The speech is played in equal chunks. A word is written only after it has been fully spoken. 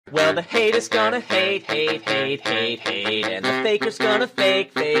Well, the haters gonna hate, hate, hate, hate, hate, and the fakers gonna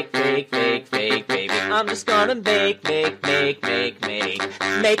fake, fake, fake, fake, fake, baby. I'm just gonna making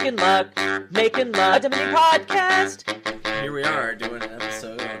luck, a Dominion podcast. Here we are doing an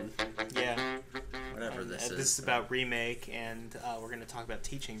episode on whatever This is about Remake, and we're going to talk about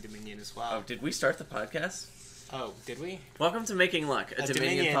teaching Dominion as well. Oh, did we start the podcast? Oh, did we? Welcome to Making Luck, a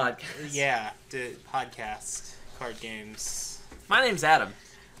Dominion podcast. Yeah, podcast, card games. My name's Adam.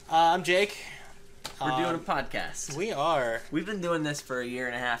 I'm Jake. We're doing a podcast. We are. We've been doing this for 1.5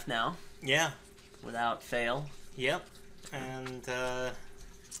 years now. Yeah. Without fail. Yep. And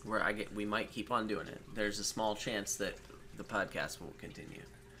we might keep on doing it. There's a small chance that the podcast will continue.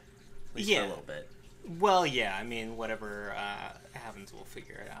 At least for a little bit. Well, yeah. I mean, whatever happens, we'll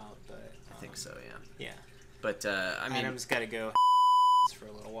figure it out. But I think so. Yeah. Yeah. But I mean, Adam's got to go for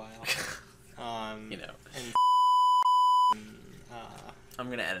a little while. you know. And I'm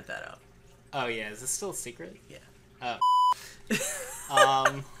gonna edit that out. Oh yeah, is this still a secret? Yeah.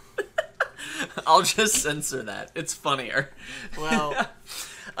 Oh. I'll just censor that. It's funnier. Well,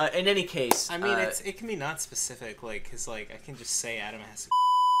 in any case, I mean, it can be not specific, because I can just say Adam has to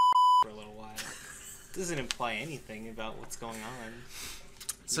for a little while. It doesn't imply anything about what's going on.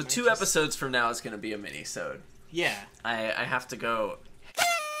 So 2 episodes from now is going to be a mini-sode. Yeah. I have to go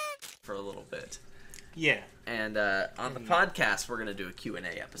for a little bit. Yeah. And on the podcast, we're going to do a Q&A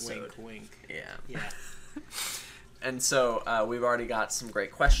episode. Wink, wink. Yeah. Yeah. And so we've already got some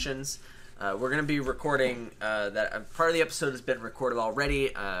great questions. We're going to be recording that. Part of the episode has been recorded already.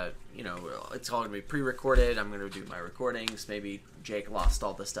 It's all going to be pre-recorded. I'm going to do my recordings. Maybe Jake lost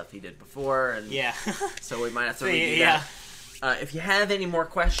all the stuff he did before. And yeah. So we might have to redo that. If you have any more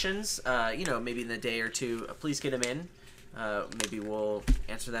questions, maybe in a day or two, please get them in. Maybe we'll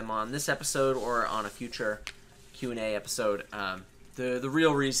answer them on this episode or on a future Q&A episode. The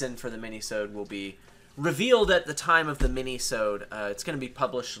real reason for the mini-sode will be revealed at the time of the mini-sode. It's going to be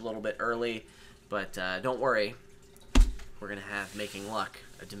published a little bit early, but don't worry. We're going to have Making Luck,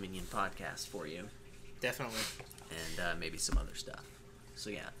 a Dominion podcast for you. Definitely. And maybe some other stuff.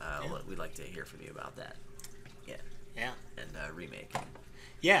 So we'd like to hear from you about that. Yeah. Yeah. And Remake.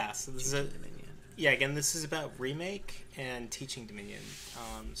 Yeah, so this is Dominion. Yeah, again, this is about Remake and teaching Dominion.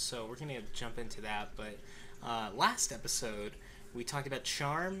 So we're going to jump into that. But last episode, we talked about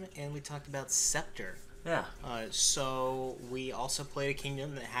Charm and we talked about Scepter. Yeah. So we also played a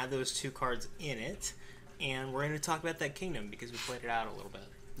kingdom that had those 2 cards in it. And we're going to talk about that kingdom because we played it out a little bit.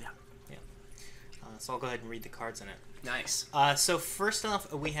 Yeah. Yeah. So I'll go ahead and read the cards in it. Nice. So first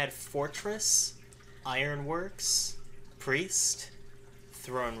off, we had Fortress, Ironworks, Priest,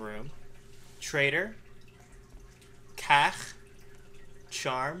 Throne Room, Trader, Kach,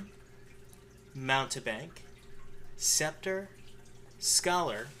 Charm, Mountebank, Scepter,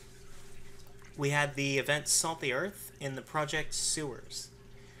 Scholar. We had the event Salt the Earth in the Project Sewers.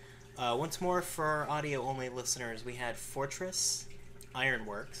 Once more for our audio-only listeners, we had Fortress,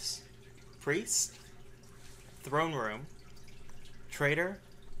 Ironworks, Priest, Throne Room, Trader,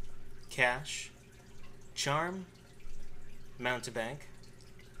 Cash, Charm, Mountebank,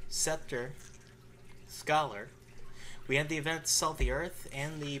 Scepter, Scholar. We had the event Salt the Earth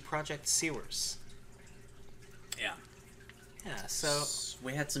and the Project Sewers. Yeah. Yeah, so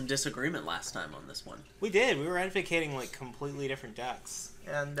we had some disagreement last time on this one. we did. We were advocating completely different decks.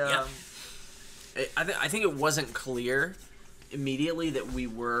 And I think it wasn't clear immediately that we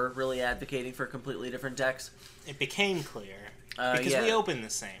were really advocating for completely different decks. it became clear because we opened the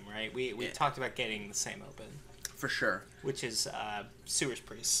same, right? We talked about getting the same open. For sure. Which is Sewers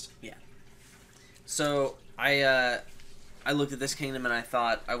Priest. Yeah. So I looked at this kingdom and I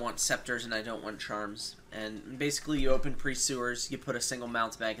thought I want scepters and I don't want charms. And basically you open Priest Sewers, you put a single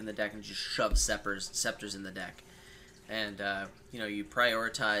Mountebank in the deck and just shove scepters in the deck. And you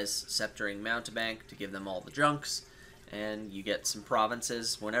prioritize sceptering Mountebank to give them all the junks. And you get some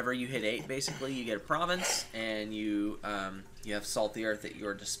provinces. Whenever you hit 8, basically, you get a province, and you have Salt the Earth at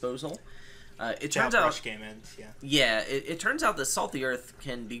your disposal. It turns out, game ends, yeah. Yeah, it turns out that Salt the Earth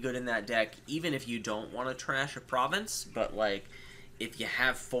can be good in that deck, even if you don't want to trash a province. But if you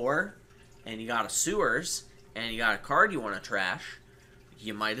have 4, and you got a Sewers, and you got a card you want to trash,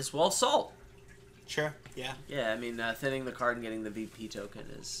 you might as well Salt. Sure. Yeah. Yeah, I mean, thinning the card and getting the VP token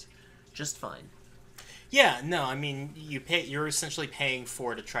is just fine. Yeah, no, I mean, you're essentially paying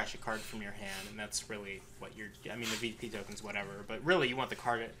 4 to trash a card from your hand, and that's really what the VP token's whatever, but really you want the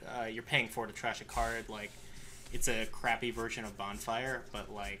card, you're paying 4 to trash a card, it's a crappy version of Bonfire,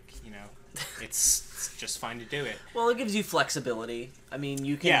 but like, you know, it's just fine to do it. Well, it gives you flexibility. I mean,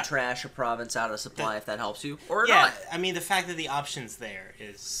 you can trash a province out of supply if that helps you, or not. I mean, the fact that the option's there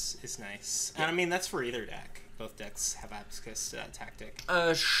is nice. And I mean, that's for either deck. Both decks have Abacus tactic.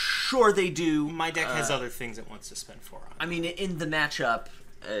 Sure they do. My deck has other things it wants to spend 4 on. I mean, in the matchup,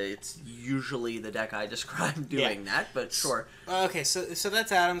 it's usually the deck I described doing that, but sure. Okay, so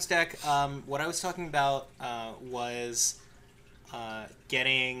that's Adam's deck. What I was talking about was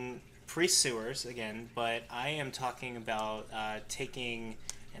getting Priest Sewers again, but I am talking about taking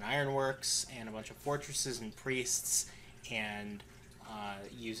an Ironworks and a bunch of fortresses and priests and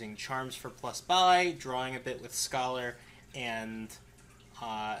using charms for +buy, drawing a bit with Scholar, and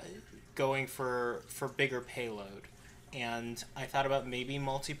going for bigger payload. And I thought about maybe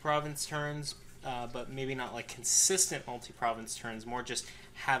multi-province turns, but maybe not like consistent multi-province turns, more just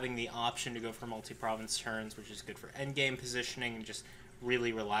having the option to go for multi-province turns, which is good for endgame positioning and just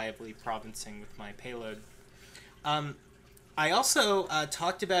really reliably provincing with my payload. I also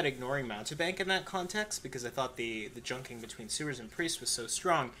talked about ignoring Mountebank in that context because I thought the junking between Sewers and Priest was so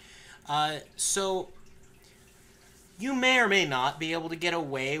strong. So you may or may not be able to get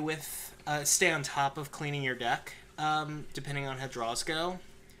away with stay on top of cleaning your deck, depending on how draws go,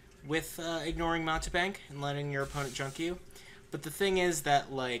 with ignoring Mountebank and letting your opponent junk you. But the thing is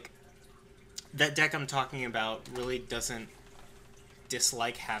that, like, that deck I'm talking about really doesn't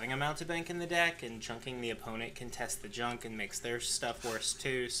dislike having a Mountebank in the deck, and junking the opponent can test the junk and makes their stuff worse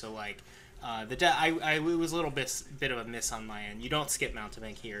too. So like the deck, it was a little bit of a miss on my end. You don't skip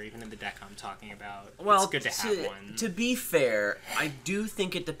Mountebank here, even in the deck I'm talking about. Well, it's good to have one. To be fair, I do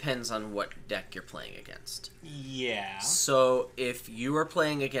think it depends on what deck you're playing against. Yeah. So if you are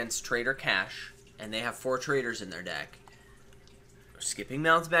playing against Trader Cash and they have 4 traders in their deck, skipping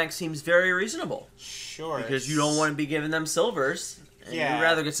Mountebank seems very reasonable. Sure. Because you don't want to be giving them silvers. And you'd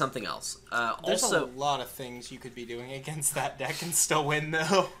rather get something else. There's also, a lot of things you could be doing against that deck and still win,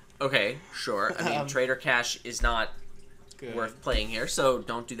 though. Okay, sure. I mean, Trader Cash is not worth playing here, so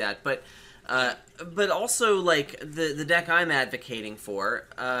don't do that. But also, like, the deck I'm advocating for,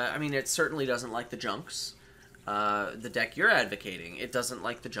 I mean, it certainly doesn't like the junks. The deck you're advocating, it doesn't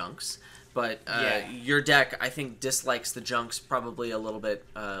like the junks. But your deck, I think, dislikes the junks probably a little bit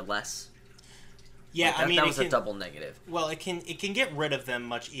less. Yeah, I mean, that was a double negative. Well, it can get rid of them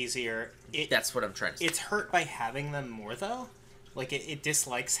much easier. That's what I'm trying to say. It's hurt by having them more, though. Like, it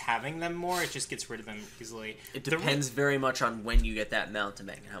dislikes having them more. It just gets rid of them easily. It depends very much on when you get that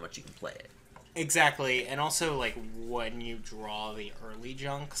Mountebank and how much you can play it. Exactly, and also, like, when you draw the early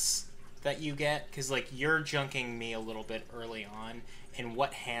junks that you get. Because, like, you're junking me a little bit early on, and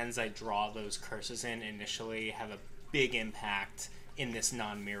what hands I draw those curses in initially have a big impact in this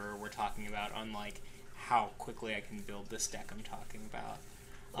non-mirror we're talking about on, like, how quickly I can build this deck I'm talking about.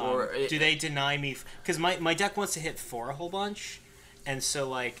 Do they deny me... Because my deck wants to hit 4 a whole bunch, and so,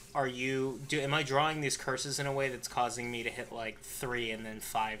 like, am I drawing these curses in a way that's causing me to hit, like, 3 and then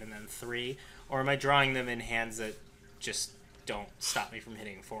 5 and then 3? Or am I drawing them in hands that just don't stop me from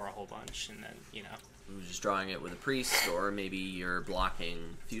hitting 4 a whole bunch, and then, you know... You're just drawing it with a priest, or maybe you're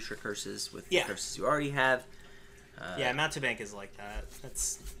blocking future curses with the curses you already have. Mountebank is like that.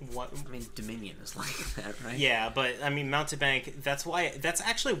 That's what... I mean, Dominion is like that, right? Yeah, but, I mean, Mountebank, that's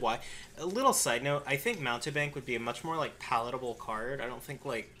actually why... A little side note, I think Mountebank would be a much more, like, palatable card. I don't think,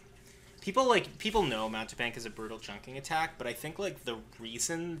 like... People know Mountebank is a brutal junking attack, but I think, like, the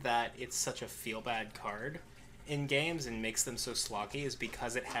reason that it's such a feel-bad card in games and makes them so sloggy is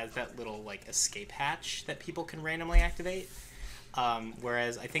because it has that little, like, escape hatch that people can randomly activate.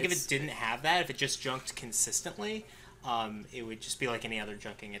 Whereas I think if it didn't have that, if it just junked consistently, it would just be like any other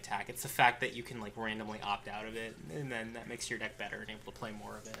junking attack. It's the fact that you can, like, randomly opt out of it, and then that makes your deck better and able to play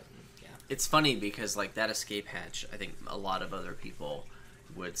more of it. And, It's funny because, like, that escape hatch, I think a lot of other people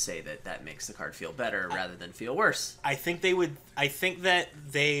would say that makes the card feel better rather than feel worse. I think that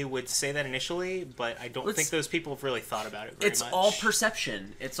they would say that initially, but I don't think those people have really thought about it very much. It's all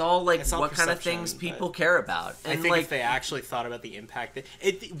perception. It's all, like, what kind of things people care about. And, I think, like, if they actually thought about the impact...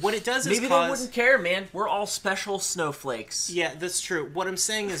 what it does is maybe they wouldn't care, man. We're all special snowflakes. Yeah, that's true. What I'm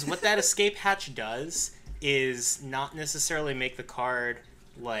saying is what that escape hatch does is not necessarily make the card,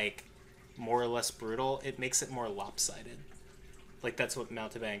 like, more or less brutal. It makes it more lopsided. Like, that's what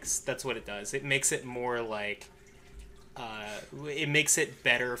that's what it does. It makes it more, like, it makes it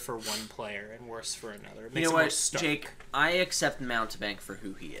better for one player and worse for another. It makes it more stark. Jake? I accept Mountebank for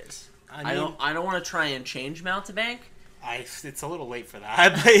who he is. I don't want to try and change Mountebank, It's a little late for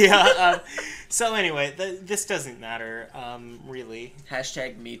that, but yeah. So anyway, this doesn't matter, really.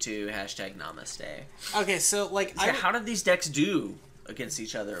 Hashtag me too, hashtag namaste. Okay, so like, how did these decks do against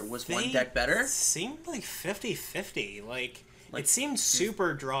each other? Was one deck better? Seemed like 50-50. Like it seemed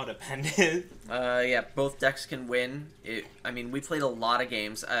super draw dependent. Yeah, both decks can win. I mean, we played a lot of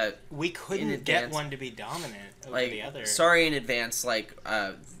games. We couldn't get one to be dominant over the other. Sorry in advance,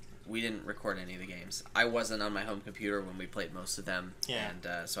 we didn't record any of the games. I wasn't on my home computer when we played most of them, and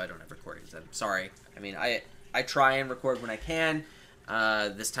so I don't have recordings of them. Sorry. I mean, I try and record when I can.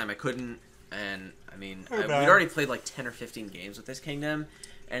 This time I couldn't, and I mean, we'd already played like 10 or 15 games with this kingdom,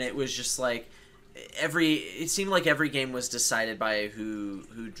 and it was just like it seemed like every game was decided by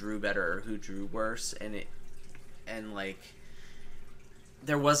who drew better or who drew worse, and like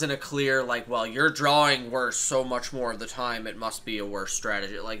there wasn't a clear like, well, you're drawing worse so much more of the time, it must be a worse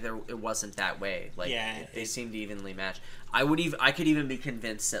strategy. Like it wasn't that way. Like they seemed evenly matched. I could even be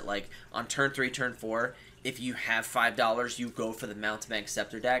convinced that like on turn 3, turn 4, if you have $5, you go for the Mountebank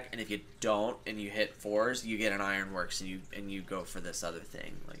Scepter deck, and if you don't and you hit 4s, you get an Ironworks and you go for this other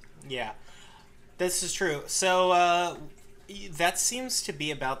thing. Like this is true. So that seems to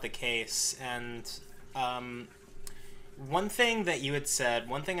be about the case, and one thing that you had said,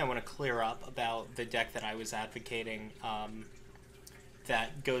 one thing I want to clear up about the deck that I was advocating,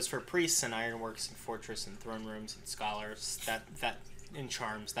 that goes for priests and Ironworks and Fortress and Throne Rooms and Scholars, that and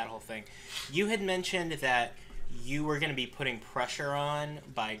Charms, that whole thing. You had mentioned that you were going to be putting pressure on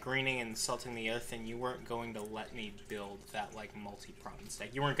by greening and Salting the Earth, and you weren't going to let me build that like multi-province deck.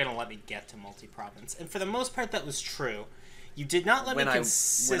 You weren't going to let me get to multi-province, and for the most part, that was true. You did not let me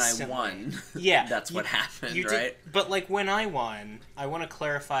consistently. When I won, yeah, that's what happened, you right? But like when I won, I want to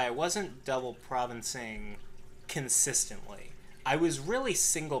clarify, I wasn't double provincing consistently. I was really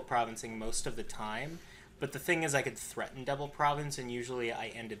single provincing most of the time. But the thing is, I could threaten double province, and usually I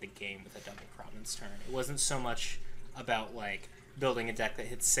ended the game with a double province turn. It wasn't so much about like building a deck that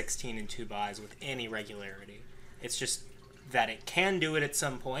hits 16 and 2 buys with any regularity. It's just that it can do it at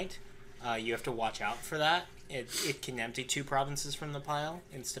some point. You have to watch out for that. It can empty 2 provinces from the pile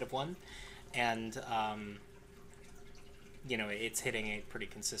instead of 1, and it's hitting it pretty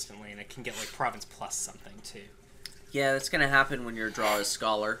consistently, and it can get like province plus something too. Yeah, that's gonna happen when your draw is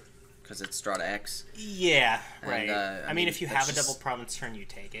Scholar. Because it's draw to X. Yeah, right. And, I mean, if you have a double province turn, you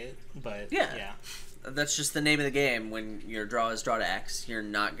take it. But yeah, that's just the name of the game. When your draw is draw to X, you're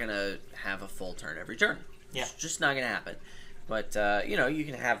not gonna have a full turn every turn. Yeah, it's just not gonna happen. But you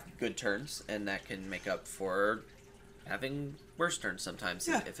can have good turns, and that can make up for having worse turns sometimes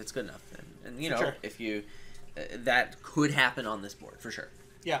if it's good enough. And sure. if you that could happen on this board for sure.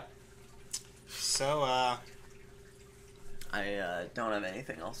 Yeah. So. I don't have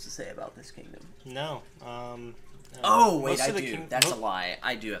anything else to say about this kingdom. No. Wait, I do. That's a lie.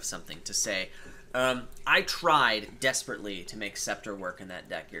 I do have something to say. I tried desperately to make Scepter work in that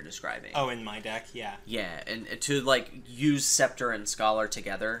deck you're describing. Oh, in my deck? Yeah. Yeah, and to use Scepter and Scholar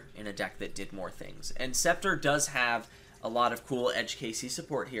together in a deck that did more things. And Scepter does have a lot of cool Edge KC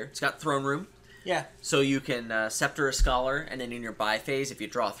support here. It's got Throne Room. Yeah. So you can Scepter a Scholar, and then in your buy phase, if you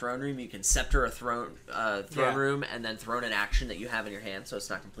draw a Throne Room, you can Scepter a Throne Room, and then throw in an action that you have in your hand, so it's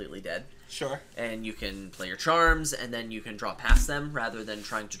not completely dead. Sure. And you can play your Charms, and then you can draw past them, rather than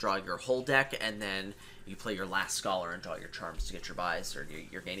trying to draw your whole deck, and then you play your last Scholar and draw your Charms to get your buys or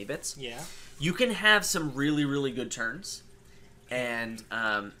your gainy bits. Yeah. You can have some really, really good turns, and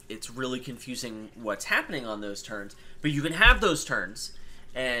it's really confusing what's happening on those turns, but you can have those turns.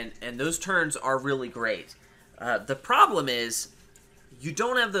 And those turns are really great. The problem is, you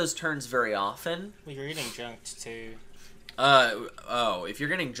don't have those turns very often. Well, you're getting junked too. If you're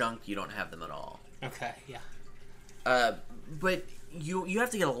getting junked, you don't have them at all. Okay, yeah. But you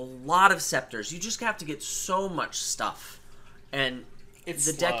have to get a lot of Scepters. You just have to get so much stuff. And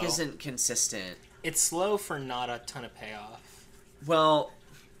the deck isn't consistent. It's slow for not a ton of payoff. Well,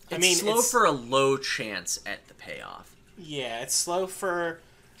 it's slow for a low chance at the payoff. Yeah, it's slow for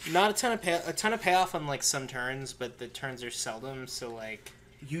not a ton of payoff on like some turns, but the turns are seldom. So like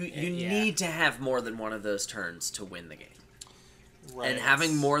you need to have more than one of those turns to win the game. Right. And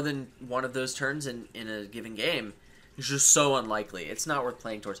having more than one of those turns in a given game is just so unlikely. It's not worth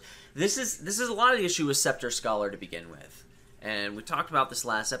playing towards. This is a lot of the issue with Scepter Scholar to begin with, and we talked about this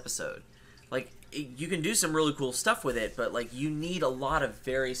last episode. Like, you can do some really cool stuff with it, but like you need a lot of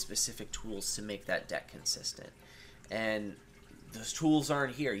very specific tools to make that deck consistent. And those tools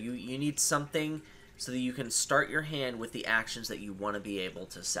aren't here. You need something so that you can start your hand with the actions that you want to be able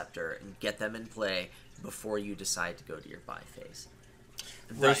to Scepter and get them in play before you decide to go to your buy phase.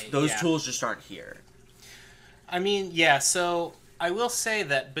 Those tools just aren't here. I mean, yeah, so I will say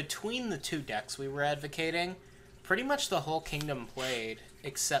that between the two decks we were advocating, pretty much the whole kingdom played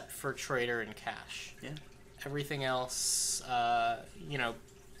except for Trader and Cash. Yeah. Everything else,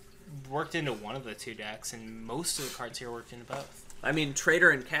 worked into one of the two decks, and most of the cards here worked into both. I mean, Trader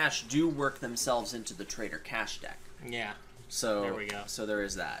and Cash do work themselves into the Trader Cash deck. Yeah. So there we go. So there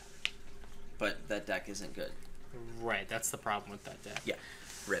is that. But that deck isn't good. Right, that's the problem with that deck. Yeah.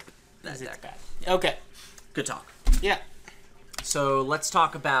 Rip that deck. It's bad. Yeah. Okay. Good talk. Yeah. So let's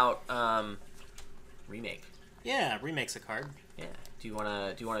talk about Remake. Yeah, Remake's a card. Yeah. Do you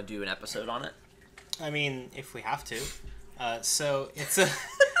wanna do an episode on it? I mean, if we have to. So it's a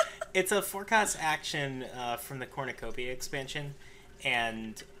it's a forecast action from the Cornucopia expansion,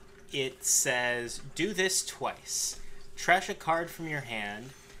 and it says do this twice. Trash a card from your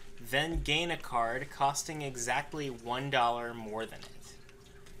hand, then gain a card costing exactly $1 more than it.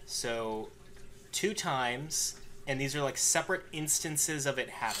 So 2 times, and these are like separate instances of it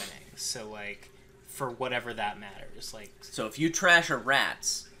happening. So like for whatever that matters. Like So if you trash a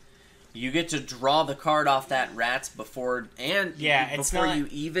Rats, you get to draw the card off that Rats before you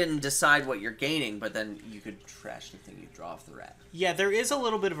even decide what you're gaining, but then you could trash the thing you draw off the Rat. Yeah, there is a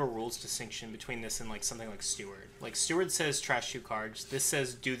little bit of a rules distinction between this and like something like Steward. Like Steward says trash 2 cards. This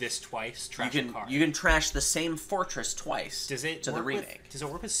says do this twice, trash a card. You can trash the same fortress twice. Does it to the remake? Does it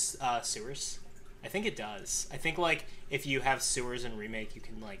work with sewers? I think it does. I think like if you have sewers in remake, you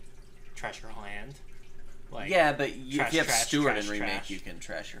can like trash your whole hand. Like, yeah, but if you have Steward in remake, trash. you can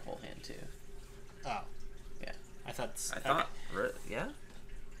trash your whole hand too. Oh, yeah. I thought. Yeah.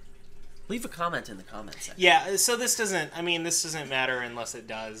 Leave a comment in the comments section. Yeah, so this doesn't matter unless it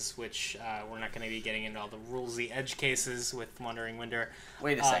does, which we're not going to be getting into all the rulesy edge cases with Wandering Winder.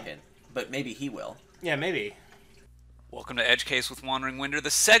 Wait a second, but maybe he will. Yeah, maybe. Welcome to Edge Case with Wandering Winder, the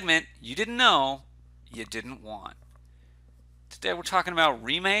segment you didn't know you didn't want. Today we're talking about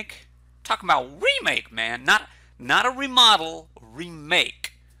Remake. Talking about Remake, man. Not a remodel,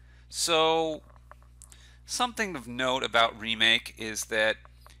 remake. So, something of note about Remake is that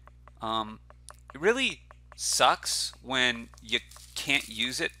it really sucks when you can't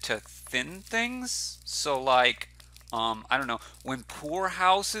use it to thin things. So like, I don't know, when Poor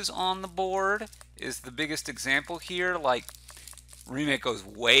House is on the board is the biggest example here. Like, Remake goes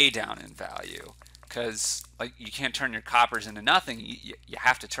way down in value because like you can't turn your coppers into nothing. You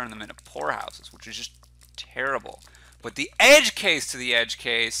have to turn them into Poor Houses, which is just terrible. But the edge case to the edge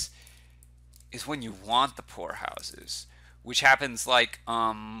case is when you want the Poor Houses, which happens like,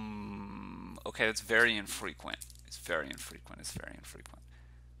 okay, that's very infrequent. It's very infrequent.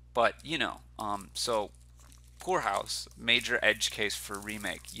 But, you know, so Poor House, major edge case for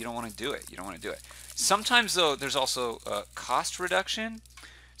Remake. You don't want to do it. Sometimes, though, there's also cost reduction.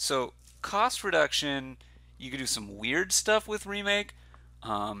 So cost reduction, you can do some weird stuff with Remake.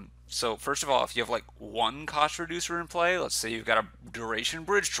 So first of all, if you have like one cost reducer in play, let's say you've got a duration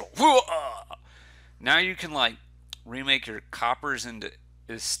bridge troll. Now you can like remake your coppers into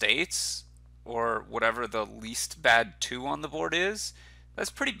estates or whatever the least bad 2 on the board is.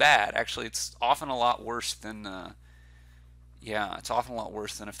 That's pretty bad. Actually, it's often a lot worse than it's often a lot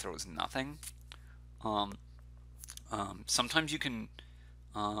worse than if there was nothing. Sometimes you can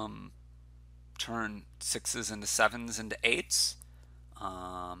turn 6s into 7s into 8s.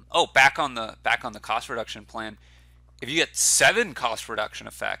 Back on the cost reduction plan, if you get 7 cost reduction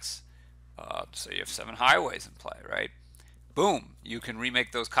effects, so you have 7 highways in play, right? Boom, you can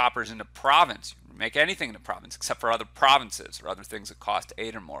remake those coppers into province. You can remake anything into province except for other provinces or other things that cost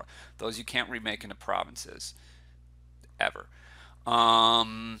 8 or more. Those you can't remake into provinces ever.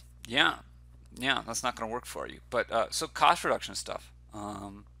 Yeah, that's not going to work for you. But so cost reduction stuff.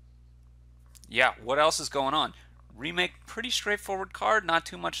 Yeah, what else is going on? Remake, pretty straightforward card, not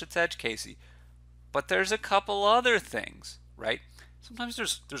too much that's edge casey. But there's a couple other things, right? Sometimes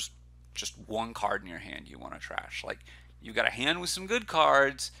there's just one card in your hand you want to trash. Like, you got a hand with some good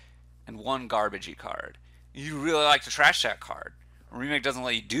cards and one garbagey card. You really like to trash that card. Remake doesn't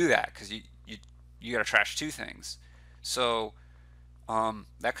let you do that because you got to trash 2 things. So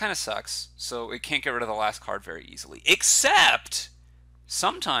that kind of sucks. So it can't get rid of the last card very easily. Except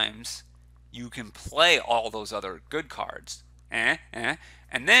sometimes you can play all those other good cards. And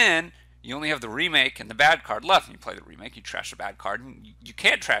then you only have the remake and the bad card left. And you play the remake, you trash a bad card, and you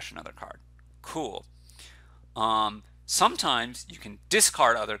can't trash another card. Cool. Sometimes you can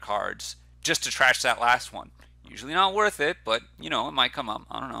discard other cards just to trash that last one. Usually not worth it, but you know, it might come up.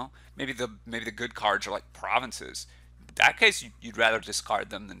 I don't know. Maybe the good cards are like provinces. In that case, you'd rather discard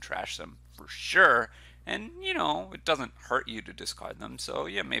them than trash them for sure. And you know, it doesn't hurt you to discard them. So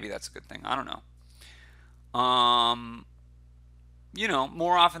yeah, maybe that's a good thing. I don't know. More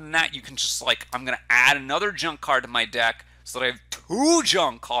often than that, you can just like, I'm going to add another junk card to my deck so that I have 2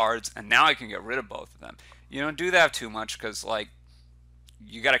 junk cards, and now I can get rid of both of them. You don't do that too much because, like,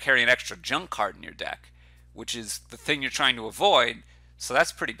 you got to carry an extra junk card in your deck, which is the thing you're trying to avoid. So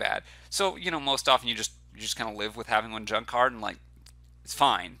that's pretty bad. So, most often you just kind of live with having 1 junk card, and like, it's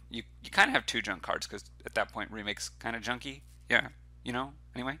fine. You kind of have 2 junk cards because at that point Remake's kind of junky. Yeah,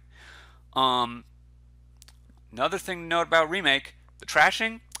 anyway. Another thing to note about Remake, the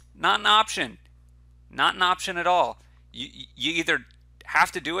trashing, not an option. Not an option at all. You either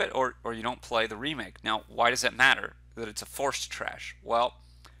have to do it or you don't play the Remake. Now, why does that matter? That it's a forced trash? Well,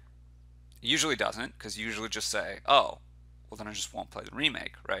 it usually doesn't, because you usually just say, oh, well then I just won't play the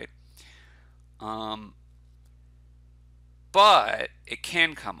Remake, right? But it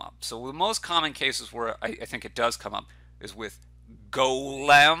can come up. So the most common cases where I think it does come up is with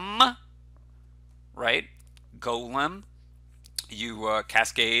Golem, right? Golem. You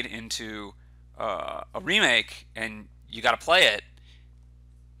cascade into a Remake, and you got to play it.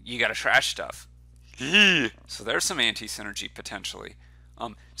 You got to trash stuff. So there's some anti-synergy potentially.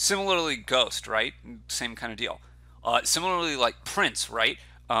 Similarly, Ghost, right? Same kind of deal. Similarly, like Prince, right?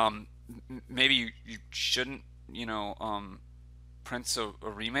 Maybe you shouldn't, Prince a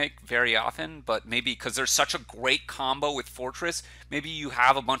Remake very often, but maybe because there's such a great combo with Fortress, maybe you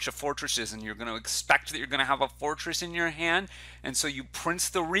have a bunch of Fortresses and you're going to expect that you're going to have a Fortress in your hand, and so you Prince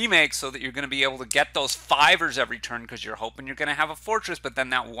the Remake so that you're going to be able to get those 5ers every turn because you're hoping you're going to have a Fortress, but then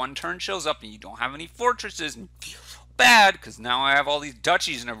that one turn shows up and you don't have any Fortresses, and you feel so bad because now I have all these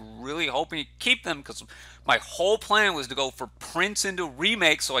duchies and I'm really hoping to keep them because my whole plan was to go for Prince into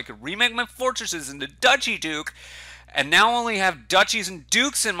Remake so I could remake my Fortresses into Duchy Duke. And now I only have duchies and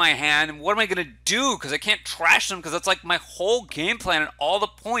dukes in my hand, and what am I going to do? Because I can't trash them, because that's like my whole game plan and all the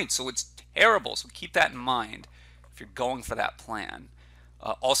points, so it's terrible. So keep that in mind if you're going for that plan.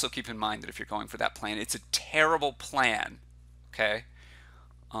 Also keep in mind that if you're going for that plan, it's a terrible plan, okay?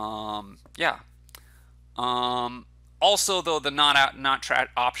 Yeah. Also, though, the not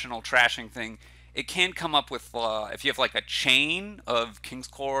optional trashing thing, it can come up with, if you have like a chain of King's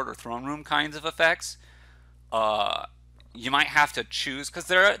Court or Throne Room kinds of effects, you might have to choose, because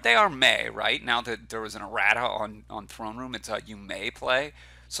they are may, right? Now that there was an errata on Throne Room, it's you may play.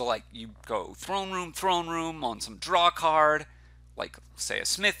 So like you go Throne Room on some draw card, like say a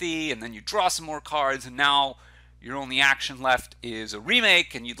Smithy, and then you draw some more cards, and now your only action left is a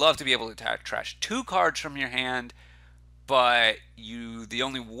Remake, and you'd love to be able to trash 2 cards from your hand, but the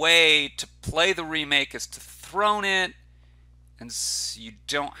only way to play the Remake is to Throne it, and you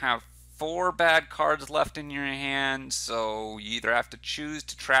don't have 4 bad cards left in your hand, so you either have to choose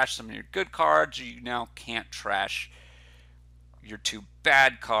to trash some of your good cards, or you now can't trash your 2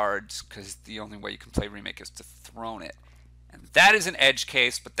 bad cards, because the only way you can play Remake is to Throne it. And that is an edge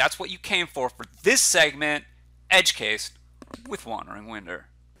case, but that's what you came for this segment, edge case with Wandering Winder.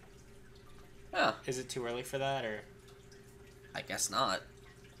 Oh, Is it too early for that, or? I guess not.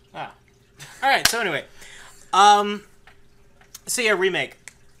 Ah. Alright, so anyway. So yeah, Remake.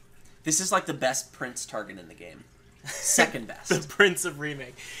 This is like the best Prince target in the game. Second best. The Prince of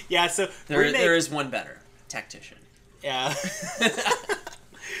Remake. Yeah, so there is one better. Tactician. Yeah.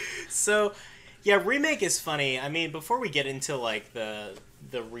 So, yeah, Remake is funny. I mean, before we get into like the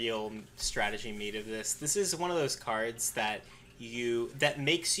real strategy meat of this is one of those cards that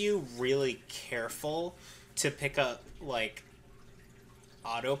makes you really careful to pick up like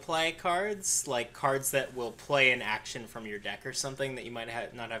autoplay cards, like cards that will play an action from your deck or something that you might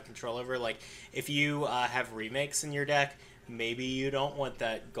not have control over. Like if you have Remakes in your deck, maybe you don't want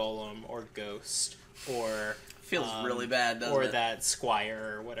that Golem or Ghost or feels really bad, doesn't or it? that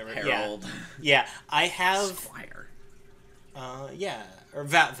Squire or whatever. Herald. Yeah, I have Squire. Yeah, or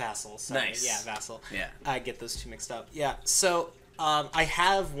Vassal. Sorry. Nice. Yeah, Vassal. Yeah. I get those two mixed up. Yeah, so I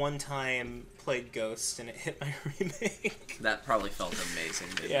have one time played Ghost and it hit my Remake. That probably felt amazing,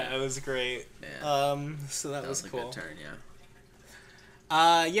 didn't Yeah, it? it was great. Yeah. So that was a cool. good turn,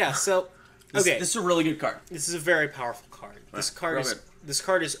 yeah. Yeah, so okay. This is a really good card. This is a very powerful card. Right, real good. This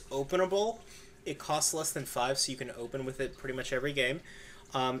card is openable. It costs less than 5, so you can open with it pretty much every game.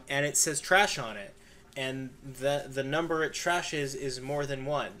 And it says trash on it. And the number it trashes is more than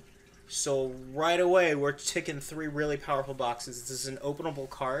 1. So right away, we're ticking 3 really powerful boxes. This is an openable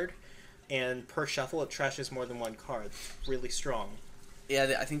card, and per shuffle, it trashes more than 1 card. Really strong.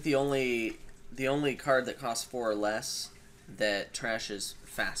 Yeah, I think the only card that costs 4 or less that trashes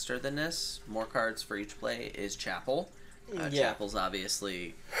faster than this, more cards for each play, is Chapel. Yeah. Chapel's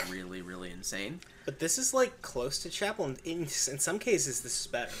obviously really, really insane. But this is like close to Chapel. In some cases, this is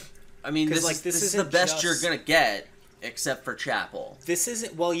better. I mean, 'Cause, this is the best you're gonna get, except for Chapel. This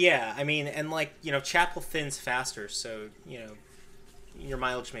isn't... Well, yeah. I mean, and, Chapel thins faster, so, your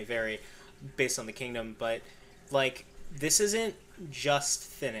mileage may vary based on the kingdom, but, this isn't just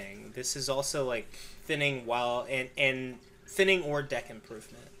thinning. This is also, thinning while... And thinning or deck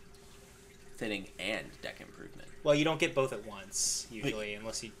improvement. Thinning and deck improvement. Well, you don't get both at once, usually,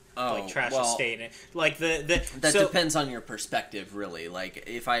 unless you... trash well, a state. That depends on your perspective, really.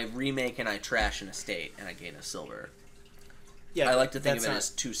 If I remake and I trash an estate and I gain a silver, I like to think of it as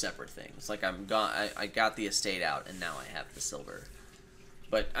two separate things. I got the estate out and now I have the silver.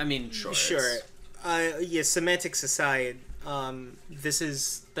 But I mean, sure. Sure. Semantics aside,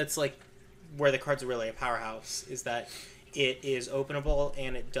 that's where the cards are really a powerhouse. Is that it is openable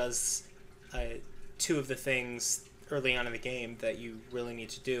and it does two of the things early on in the game that you really need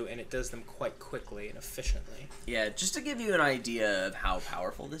to do, and it does them quite quickly and efficiently. Yeah, just to give you an idea of how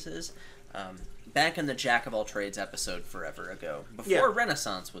powerful this is, back in the Jack of All Trades episode forever ago, before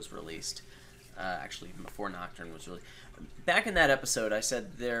Renaissance was released, actually even before Nocturne was released, back in that episode I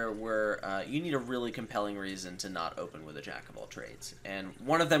said there were, you need a really compelling reason to not open with a Jack of All Trades, and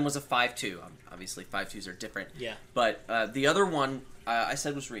one of them was a 5-2. Obviously 5-2s are different, but the other one I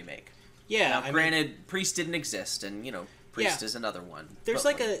said was Remake. Yeah, now, granted, Priest didn't exist, and Priest is another one. There's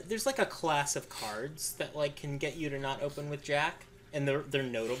there's a class of cards that can get you to not open with Jack, and they're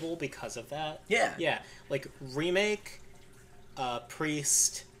notable because of that. Yeah, Remake,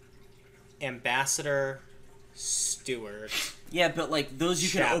 Priest, Ambassador, Steward. Yeah, but those you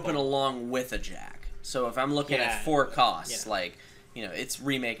can open along with a Jack. So if I'm looking at 4 costs, it's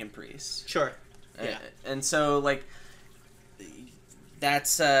Remake and Priest. Sure. Yeah, and so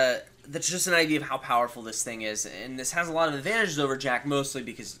that's just an idea of how powerful this thing is, and this has a lot of advantages over Jack, mostly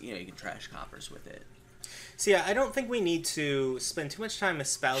because, you can trash coppers with it. So I don't think we need to spend too much time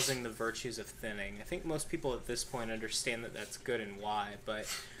espousing the virtues of thinning. I think most people at this point understand that that's good and why, but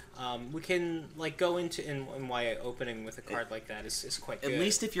we can go into and why opening with a card like that is quite good. At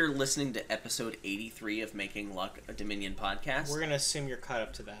least if you're listening to episode 83 of Making Luck, a Dominion podcast. We're going to assume you're caught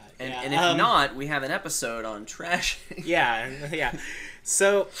up to that. And if not, we have an episode on trashing. Yeah.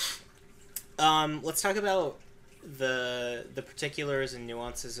 So... let's talk about the particulars and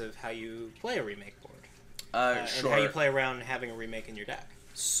nuances of how you play a remake board. Sure. And how you play around having a remake in your deck.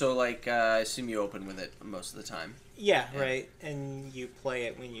 So, I assume you open with it most of the time. Yeah, right. And you play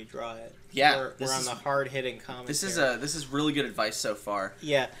it when you draw it. Yeah. We're on the hard-hitting commentary. This is really good advice so far.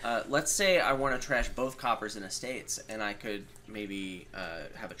 Yeah. Let's say I want to trash both coppers and estates, and I could maybe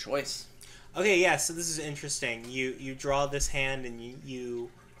have a choice. Okay, yeah, so this is interesting. You draw this hand, and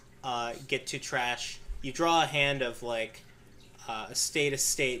you get to trash. You draw a hand of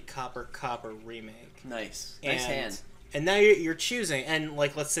estate, copper, remake. Nice hand. And now you're choosing, and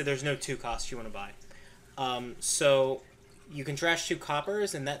let's say there's no 2 costs you want to buy. So you can trash 2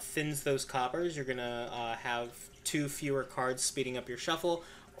 coppers, and that thins those coppers. You're gonna have 2 fewer cards, speeding up your shuffle,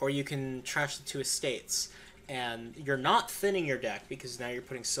 or you can trash the 2 estates. And you're not thinning your deck because now you're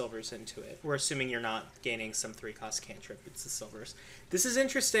putting silvers into it. We're assuming you're not gaining some 3-cost cantrip. It's the silvers. This is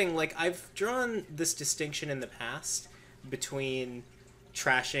interesting. I've drawn this distinction in the past between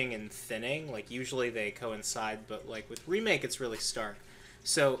trashing and thinning. Usually they coincide, but with Remake, it's really stark.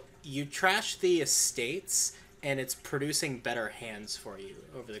 So you trash the estates, and it's producing better hands for you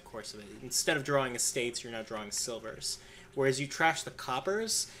over the course of it. Instead of drawing estates, you're now drawing silvers. Whereas you trash the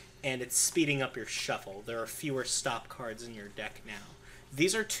coppers, and it's speeding up your shuffle. There are fewer stop cards in your deck now.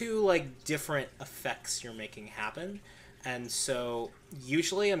 These are 2 different effects you're making happen, and so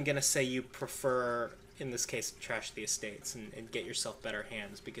usually I'm gonna say you prefer, in this case, trash the estates and get yourself better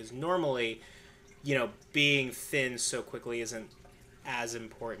hands, because normally, being thin so quickly isn't as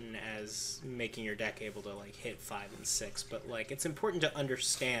important as making your deck able to hit 5 and 6, but it's important to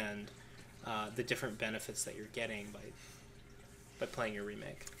understand the different benefits that you're getting by playing your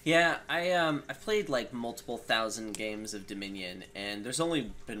remake. Yeah, I've played multiple thousand games of Dominion, and there's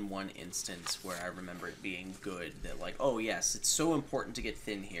only been one instance where I remember it being good. That oh yes, it's so important to get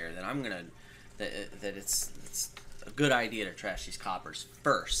thin here that I'm gonna that it's a good idea to trash these coppers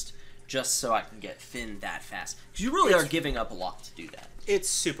first, just so I can get thin that fast. Because you really are giving up a lot to do that. It's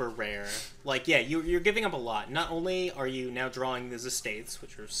super rare. You're giving up a lot. Not only are you now drawing these estates,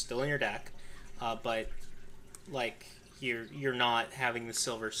 which are still in your deck, but you're not having the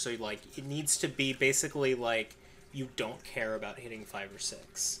silver, so it needs to be basically you don't care about hitting 5 or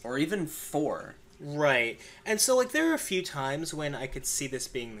 6 or even 4. Right. And so there are a few times when I could see this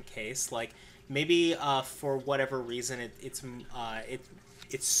being the case. Maybe for whatever reason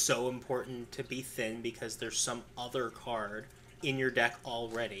it's so important to be thin because there's some other card in your deck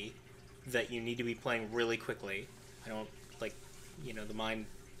already that you need to be playing really quickly. I don't like, the mind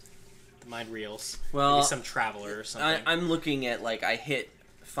reels. Well, maybe some Traveler or something. I'm looking at, like, I hit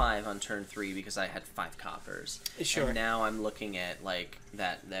 5 on turn 3 because I had 5 coppers. Sure. And now I'm looking at, like,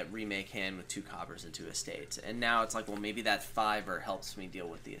 that remake hand with 2 coppers and 2 estates. And now it's like, well, maybe that 5er helps me deal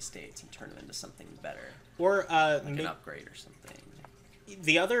with the estates and turn them into something better. Or like an upgrade or something.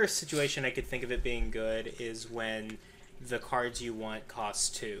 The other situation I could think of it being good is when the cards you want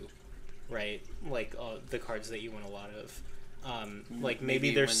cost 2, right? Like the cards that you want a lot of. Like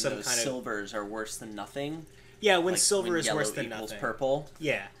maybe there's some kind of silvers are worse than nothing. Yeah, when like silver when is worse than equals nothing. Purple.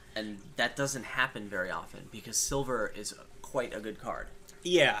 Yeah, and that doesn't happen very often because silver is quite a good card.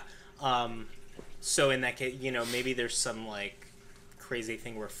 Yeah. So in that case, maybe there's some like crazy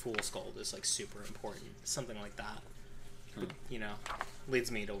thing where Fool's Gold is like super important, something like that.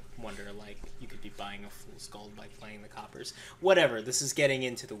 Leads me to wonder, like, you could be buying a Fool's Gold by playing the coppers. Whatever, this is getting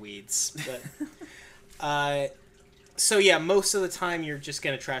into the weeds. But, so yeah, most of the time you're just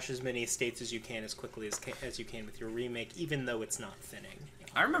going to trash as many estates as you can as quickly as you can with your remake, even though it's not thinning.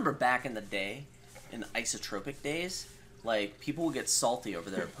 I remember back in the day, in the isotropic days, like, people would get salty over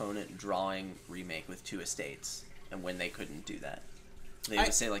their opponent drawing remake with 2 estates, and when they couldn't do that. They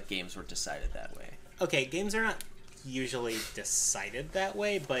would say, like, games were decided that way. Okay, games are not usually decided that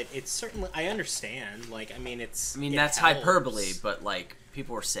way, but it's certainly, I understand, like, that's helps. Hyperbole, but, like,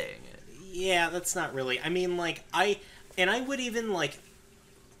 people were saying it. Yeah, that's not really, like, I would even, like,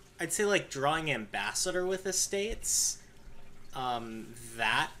 I'd say, like, drawing Ambassador with estates,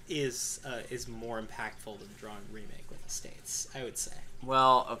 that is more impactful than drawing Remake with estates, I would say.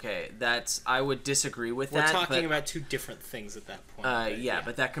 Well, okay, I would disagree with that. We're talking about 2 different things at that point. Yeah,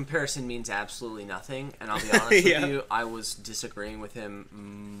 but that comparison means absolutely nothing, and I'll be honest with you, I was disagreeing with him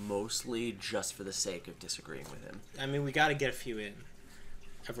mostly just for the sake of disagreeing with him. We gotta get a few in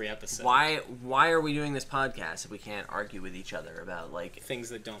every episode. Why are we doing this podcast if we can't argue with each other about, like... things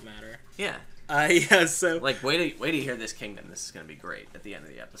that don't matter? Yeah. Yeah, so... Like, wait to hear this kingdom. This is going to be great at the end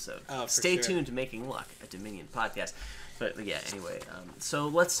of the episode. Oh, Stay tuned to Making Luck, a Dominion podcast. But yeah, anyway, so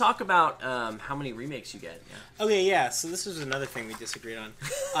let's talk about how many remakes you get. Yeah. Okay, yeah, so this was another thing we disagreed on.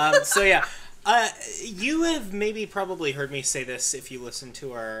 So yeah, you have maybe probably heard me say this if you listen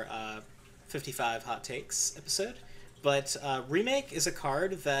to our 55 Hot Takes episode, but Remake is a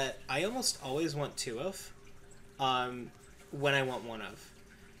card that I almost always want 2 of when I want 1 of.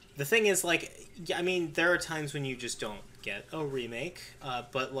 The thing is, like, there are times when you just don't get a remake,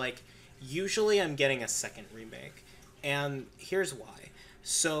 but, like, usually I'm getting a second remake. And here's why.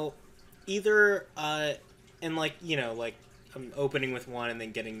 So, either, and, like, I'm opening with 1 and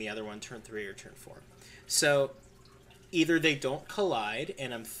then getting the other one turn 3 or turn 4. So, either they don't collide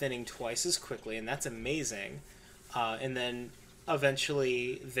and I'm thinning twice as quickly, and that's amazing, and then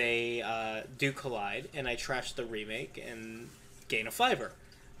eventually they do collide, and I trash the remake and gain a 5er.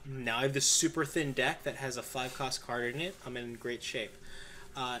 Now I have this super thin deck that has a 5-cost card in it. I'm in great shape.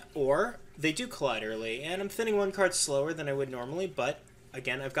 Or they do collide early, and I'm thinning 1 card slower than I would normally, but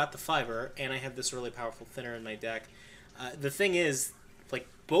again, I've got the 5er, and I have this really powerful thinner in my deck. The thing is, like,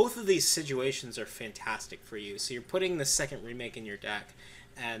 both of these situations are fantastic for you. So you're putting the second remake in your deck,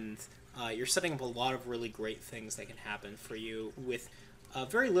 and you're setting up a lot of really great things that can happen for you with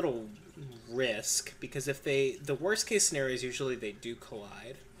very little risk, because if the worst case scenario is usually they do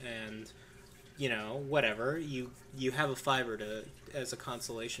collide, and whatever, you have a 5er as a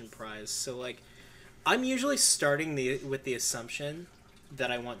consolation prize. So, like, I'm usually starting with the assumption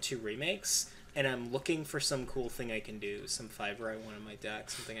that I want 2 remakes, and I'm looking for some cool thing I can do, some 5er I want in my deck,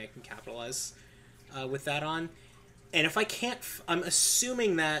 something I can capitalize with that on. And if I can't, I'm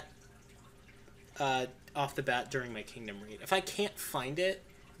assuming that off the bat during my Kingdom read. If I can't find it,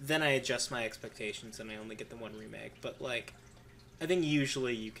 then I adjust my expectations and I only get the 1 remake. But, like, I think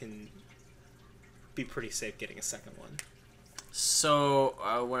usually you can be pretty safe getting a second one. So,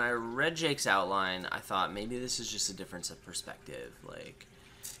 when I read Jake's outline, I thought maybe this is just a difference of perspective. Like,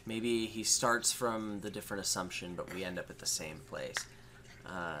 maybe he starts from the different assumption, but we end up at the same place.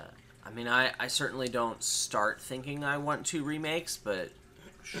 I certainly don't start thinking I want 2 remakes, but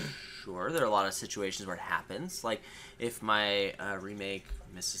sure, there are a lot of situations where it happens. Like, if my remake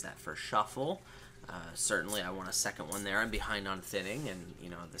misses that first shuffle, certainly I want a second one there. I'm behind on thinning, and,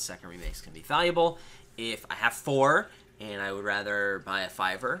 the second remakes can be valuable. If I have 4, and I would rather buy a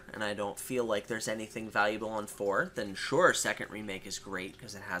 5er, and I don't feel like there's anything valuable on 4, then sure, second remake is great,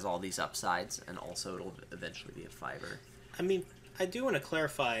 because it has all these upsides, and also it'll eventually be a 5er. I do want to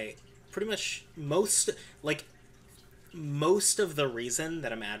clarify, pretty much most, like, most of the reason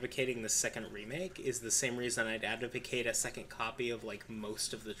that I'm advocating the second remake is the same reason I'd advocate a second copy of like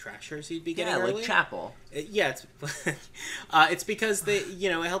most of the Trashers you'd be getting early. like Chapel. It's because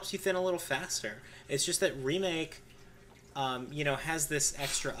it helps you thin a little faster. It's just that remake, has this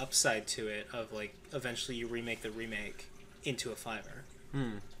extra upside to it of like eventually you remake the remake into a fiver.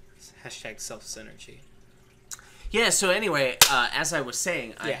 Hashtag self-synergy. Yeah, so anyway, as I was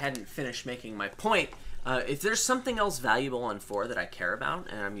saying, I hadn't finished making my point. If there's something else valuable on 4 that I care about,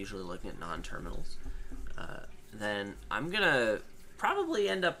 and I'm usually looking at non-terminals, then I'm going to probably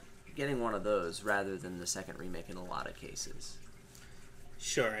end up getting one of those rather than the second remake in a lot of cases.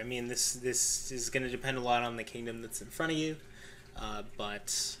 Sure, I mean, this is going to depend a lot on the kingdom that's in front of you,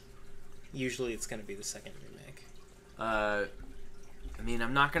 but usually it's going to be the second remake. I mean,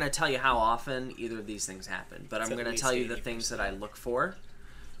 I'm not going to tell you how often either of these things happen, but I'm going to tell you the things that I look for,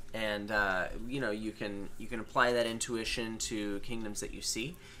 and you can apply that intuition to kingdoms that you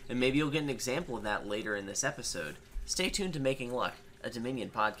see, and maybe you'll get an example of that later in this episode. Stay tuned to Making Luck, a Dominion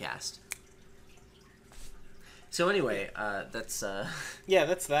podcast. So anyway, that's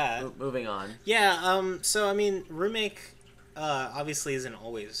that's that. Moving on. Yeah. So I mean, remake obviously isn't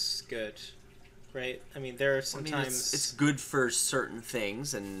always good. Right? I mean, there are sometimes... it's good for certain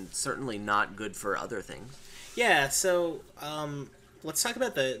things, and certainly not good for other things. Yeah, so, let's talk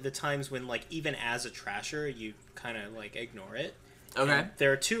about the times when, like, even as a trasher, you kind of, like, ignore it. Okay. And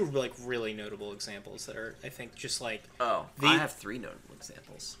there are 2, like, really notable examples that are, I think, just, like... I have 3 notable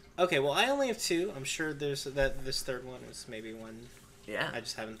examples. Okay, well, I only have 2. I'm sure this third one is maybe one I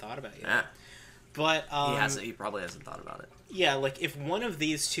just haven't thought about yet. Yeah. But, he probably hasn't thought about it. Yeah, like, if one of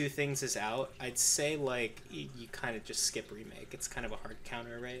these 2 things is out, I'd say, like, you kind of just skip remake. It's kind of a hard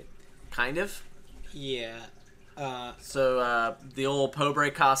counter, right? Kind of? Yeah. So, the old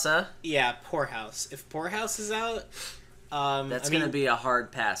Pobre Casa? Yeah, Poorhouse. If Poorhouse is out, that's going to be a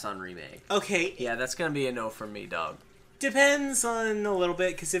hard pass on remake. Okay. Yeah, that's going to be a no from me, dog. Depends on a little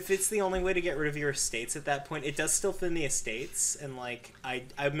bit, because if it's the only way to get rid of your estates at that point, it does still thin the estates, and, like,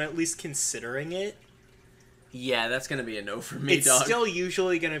 I'm at least considering it. Yeah, that's going to be a no for me, dog. It's still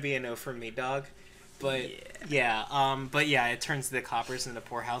usually going to be a no for me, dog. But, it turns the coppers into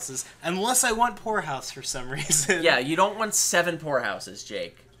poorhouses. Unless I want poorhouse for some reason. Yeah, you don't want 7 poorhouses,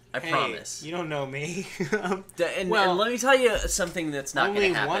 Jake. I promise. You don't know me. And let me tell you something that's not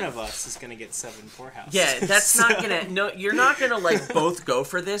going to happen. Only one of us is going to get 7 poorhouses. Yeah, that's not going to... No, you're not going to, like, both go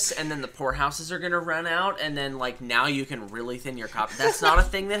for this, and then the poorhouses are going to run out, and then, like, now you can really thin your copper. That's not a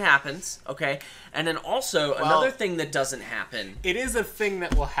thing that happens, okay? And then also, another thing that doesn't happen... It is a thing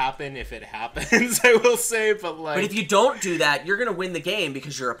that will happen if it happens, I will say, but, like... But if you don't do that, you're going to win the game,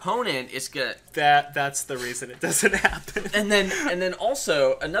 because your opponent is going to... That's the reason it doesn't happen. And then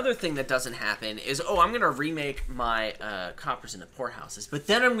also, another thing that doesn't happen is, I'm going to remake my coppers into poorhouses, but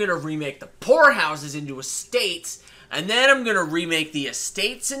then I'm going to remake the poorhouses into estates, and then I'm going to remake the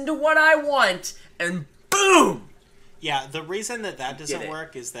estates into what I want, and boom! Yeah, the reason that doesn't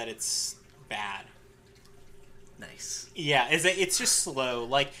work is that it's bad. Nice. Yeah, it's just slow.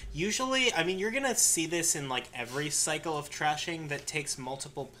 Like, usually, I mean, you're going to see this in, like, every cycle of trashing that takes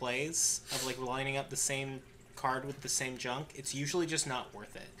multiple plays of, like, lining up the same card with the same junk. It's usually just not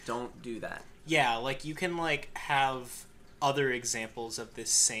worth it. Don't do that. Yeah, like, you can, like, have other examples of this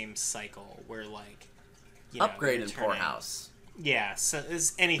same cycle where, like, upgrade in poorhouse. Yeah, so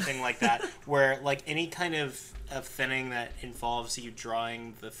is anything like that where, like, any kind of thinning that involves you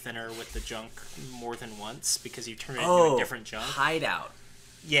drawing the thinner with the junk more than once because you turn it into a different junk. Hideout.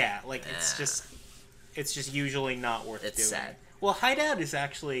 Yeah, like, it's just usually not worth doing. It's sad. Well, Hideout is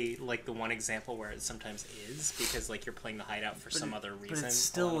actually, like, the one example where it sometimes is, because, like, you're playing the Hideout for some other reason. But it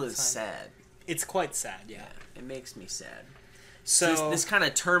still is sad. It's quite sad, yeah. It makes me sad. So this kind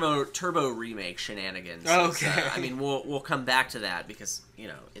of turbo remake shenanigans. Okay. I mean, we'll come back to that because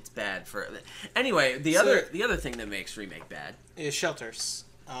it's bad for. Anyway, the other thing that makes remake bad is shelters.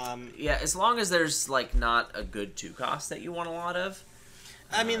 Yeah, as long as there's like not a good 2 cost that you want a lot of.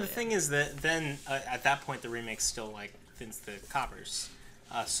 I mean, the thing is that then at that point the remake still like thins the coppers,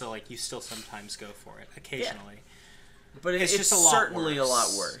 so like you still sometimes go for it occasionally. Yeah. But it's just certainly a lot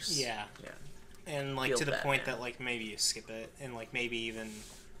worse. Yeah. Yeah. And, like, to the point that, like, maybe you skip it, and, like, maybe even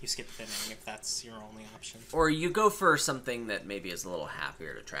you skip thinning if that's your only option. Or you go for something that maybe is a little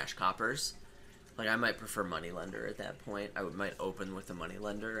happier to trash coppers. Like, I might prefer Moneylender at that point. I might open with the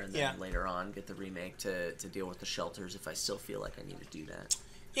Moneylender, and then later on get the remake to deal with the shelters if I still feel like I need to do that.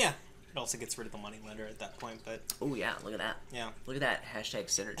 Yeah. It also gets rid of the moneylender at that point, but Oh yeah, look at that. yeah. Look at that hashtag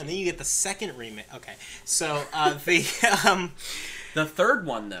synergy. And then you get the second remake. Okay, so The third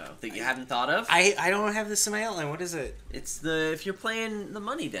one though that you hadn't thought of. I don't have this in my outline. What is it? It's if you're playing the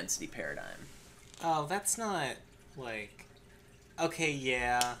money density paradigm. Oh, that's not like. Okay,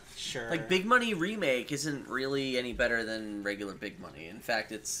 yeah, sure. Like Big Money Remake isn't really any better than regular Big Money. In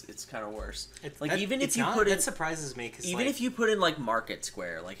fact, it's kind of worse. That surprises me because if you put in like Market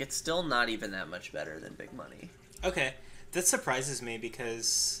Square, like it's still not even that much better than Big Money. Okay, that surprises me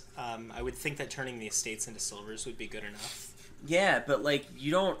because I would think that turning the estates into silvers would be good enough. Yeah, but like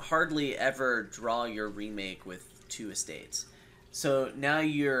you don't hardly ever draw your remake with 2 estates. So now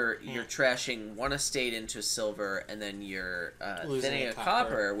you're trashing 1 estate into silver, and then you're thinning a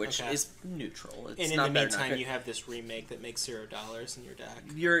copper, which is neutral. It's and in not the meantime, you have this remake that makes $0 in your deck.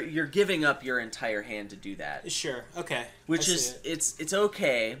 You're giving up your entire hand to do that. Sure. Okay. Which is it's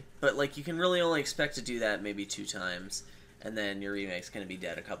okay, but like you can really only expect to do that maybe 2 times, and then your remake's going to be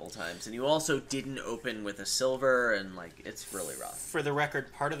dead a couple times. And you also didn't open with a silver, and like it's really rough. For the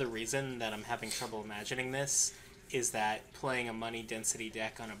record, part of the reason that I'm having trouble imagining this is that playing a money density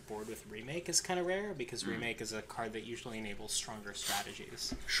deck on a board with Remake is kind of rare, because Remake is a card that usually enables stronger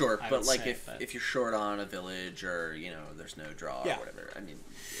strategies. Sure, but like if you're short on a village, or there's no draw or whatever, I mean,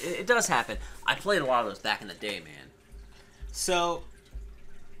 it does happen. I played a lot of those back in the day, man. So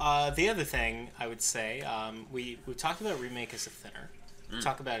the other thing I would say, we talked about Remake as a thinner. We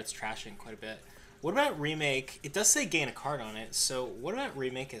talked about its trashing quite a bit. What about Remake? It does say gain a card on it, so what about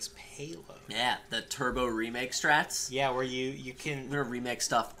Remake as payload? Yeah, the turbo remake strats. Yeah, where you can... We're gonna remake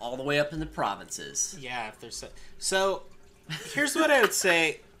stuff all the way up in the provinces. Yeah, if there's... So, here's what I would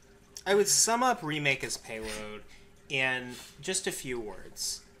say. I would sum up Remake as payload in just a few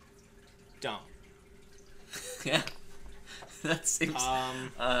words. Don't. Yeah. That seems...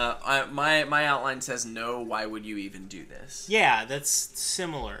 my outline says no, why would you even do this? Yeah, that's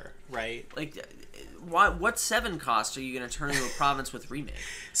similar, right? Like... What 7 cost are you going to turn into a province with Remake?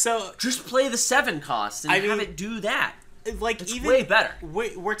 So just play the 7 cost and have it do that. Like it's way better.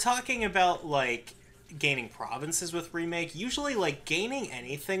 We're talking about like gaining provinces with Remake. Usually, like gaining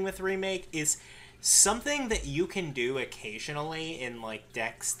anything with Remake is something that you can do occasionally in like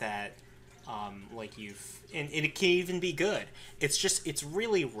decks that, like and it can even be good. It's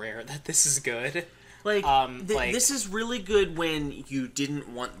really rare that this is good. Like, this is really good when you didn't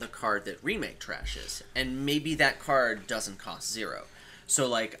want the card that Remake trashes, and maybe that card doesn't cost 0. So,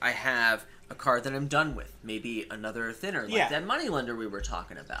 like, I have a card that I'm done with. Maybe another thinner, like that Moneylender we were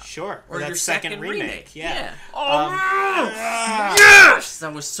talking about. Sure. Or your second remake. Yeah. Yes!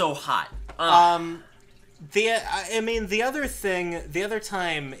 That was so hot. The other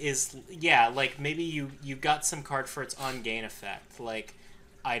time is, like, maybe you got some card for its on-gain effect, like...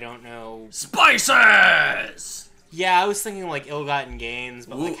 I don't know. Spices! Yeah, I was thinking like ill-gotten gains,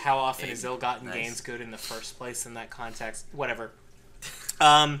 but like how often is ill-gotten Nice. gains good in the first place in that context? Whatever.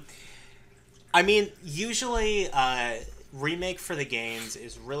 I mean, usually Remake for the gains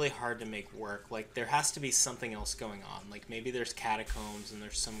is really hard to make work. Like, there has to be something else going on. Like, maybe there's catacombs and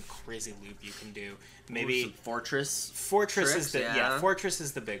there's some crazy loop you can do. Maybe Fortress. Fortress is Fortress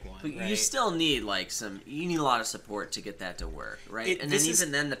is the big one. But right? you still need like you need a lot of support to get that to work, right? And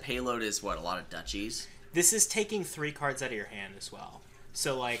then the payload is what, a lot of duchies. This is taking 3 cards out of your hand as well.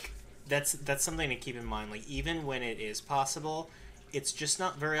 So like that's something to keep in mind. Like, even when it is possible, it's just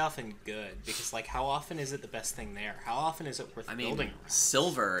not very often good, because like how often is it the best thing there? How often is it worth building around?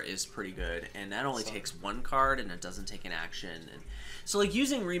 Silver is pretty good, and that only takes 1 card and it doesn't take an action. And so like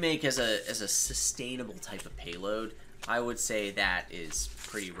using Remake as a sustainable type of payload, I would say that is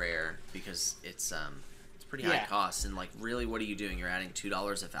pretty rare, because it's pretty high cost, and like really what are you doing? You're adding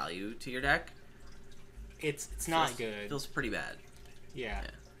 $2 of value to your deck? It's not good. Feels pretty bad. Yeah.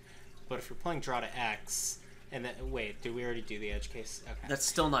 But if you're playing Draw to X, and then wait, did we already do the edge case? Okay. That's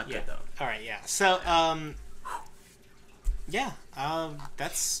still not good though. All right, yeah. So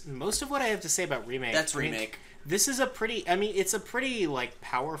that's most of what I have to say about Remake. That's Remake. This is it's a pretty like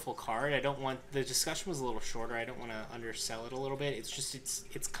powerful card. The discussion was a little shorter. I don't want to undersell it a little bit. It's just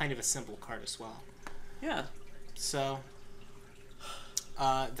it's kind of a simple card as well. Yeah. So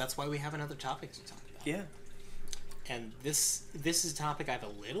that's why we have another topic to talk about. Yeah. And this is a topic I have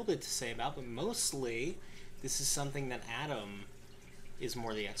a little bit to say about, but mostly this is something that Adam is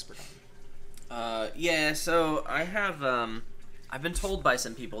more the expert on. So I have I've been told by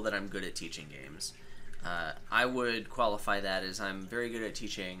some people that I'm good at teaching games. I would qualify that as I'm very good at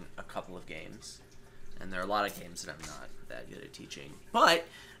teaching a couple of games, and there are a lot of games that I'm not that good at teaching. But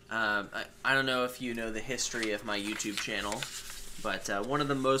I don't know if you know the history of my YouTube channel. But one of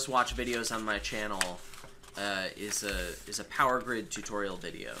the most watched videos on my channel is a Power Grid tutorial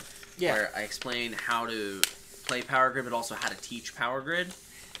video. Yeah. Where I explain how to play Power Grid, but also how to teach Power Grid.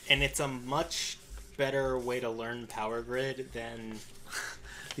 And it's a much better way to learn Power Grid than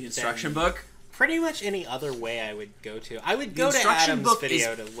the instruction book. Pretty much any other way I would go to. I would go to instruction Adam's book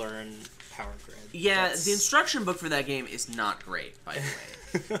video to learn Power Grid. Yeah, the instruction book for that game is not great, by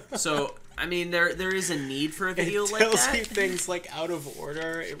the way. So, I mean, there is a need for a video like that. It tells you things like out of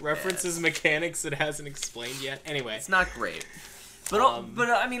order. It references mechanics it hasn't explained yet. Anyway, it's not great. But but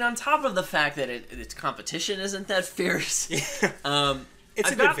I mean, on top of the fact that its competition isn't that fierce, it's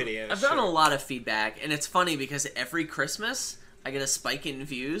a good video. I've gotten a lot of feedback, and it's funny because every Christmas I get a spike in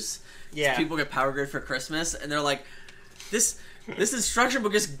views. Yeah, people get Power Grid for Christmas, and they're like, "This instruction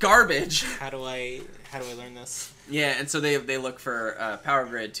book is garbage." How do I learn this? Yeah, and so they look for Power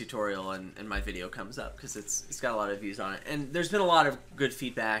Grid tutorial, and my video comes up because it's got a lot of views on it, and there's been a lot of good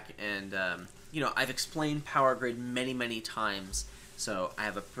feedback, and you know, I've explained Power Grid many times. So I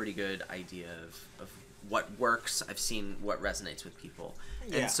have a pretty good idea of what works. I've seen what resonates with people,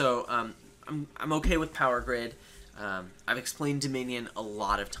 and so I'm okay with Power Grid. I've explained Dominion a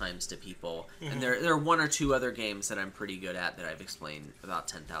lot of times to people, and there are one or two other games that I'm pretty good at that I've explained about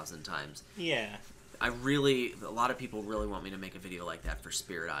 10,000 times. Yeah, a lot of people really want me to make a video like that for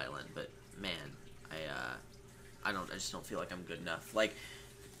Spirit Island, but man, I just don't feel like I'm good enough. Like,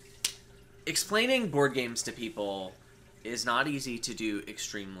 explaining board games to people is not easy to do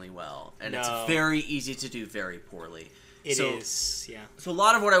extremely well, and it's very easy to do very poorly. It is, yeah. So a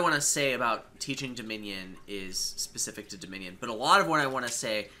lot of what I want to say about teaching Dominion is specific to Dominion, but a lot of what I want to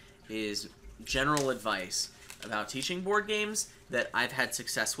say is general advice about teaching board games that I've had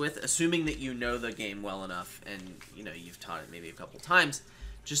success with, assuming that you know the game well enough and, you know, you've taught it maybe a couple times,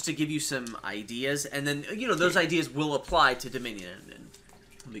 just to give you some ideas, and then, you know, those ideas will apply to Dominion, and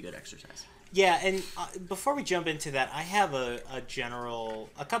it'll be good exercise. Yeah, and before we jump into that, I have a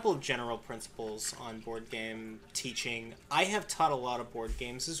couple of general principles on board game teaching. I have taught a lot of board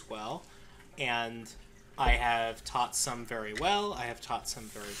games as well, and I have taught some very well. I have taught some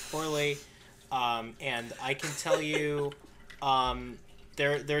very poorly, and I can tell you,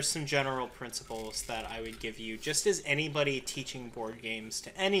 there's some general principles that I would give you, just as anybody teaching board games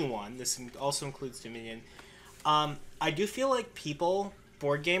to anyone. This also includes Dominion. I do feel like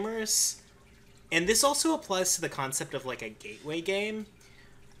board gamers. And this also applies to the concept of like a gateway game.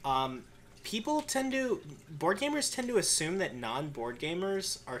 Board gamers tend to assume that non-board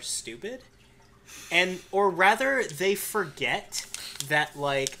gamers are stupid. Or rather, they forget that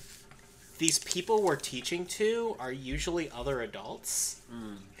like these people we're teaching to are usually other adults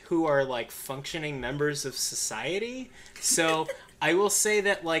who are like functioning members of society. So I will say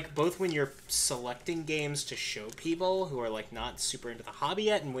that, like, both when you're selecting games to show people who are, like, not super into the hobby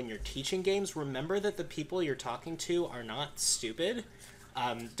yet, and when you're teaching games, remember that the people you're talking to are not stupid.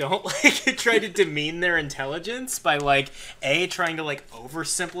 Don't, like, try to demean their intelligence by, like, trying to, like,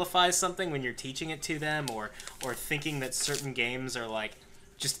 oversimplify something when you're teaching it to them, or thinking that certain games are, like,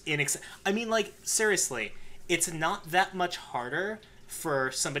 just I mean, like, seriously, it's not that much harder for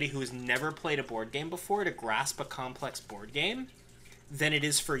somebody who's never played a board game before to grasp a complex board game than it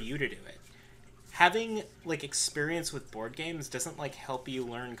is for you to do it. Having like experience with board games doesn't like help you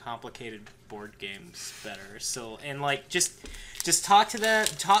learn complicated board games better. So, and like just talk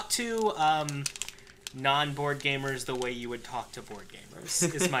to non-board gamers the way you would talk to board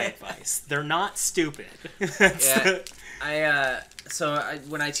gamers is my advice. They're not stupid.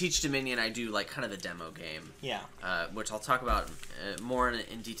 When I teach Dominion, I do like kind of a demo game. Yeah. Which I'll talk about more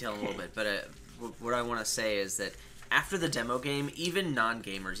in detail in a little bit. But what I want to say is that after the demo game, even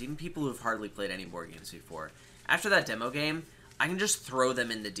non-gamers, even people who've hardly played any board games before, after that demo game, I can just throw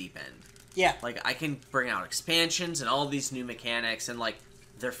them in the deep end. Yeah. Like, I can bring out expansions and all these new mechanics, and, like,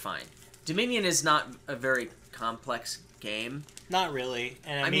 they're fine. Dominion is not a very complex game. Not really.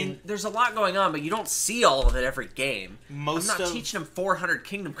 And I mean, there's a lot going on, but you don't see all of it every game. I'm not teaching them 400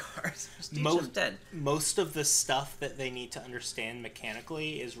 Kingdom cards. I'm just teaching them 10. Most of the stuff that they need to understand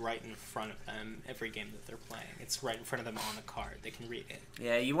mechanically is right in front of them every game that they're playing. It's right in front of them on the card. They can read it.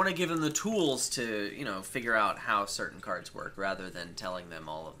 Yeah, you want to give them the tools to, you know, figure out how certain cards work rather than telling them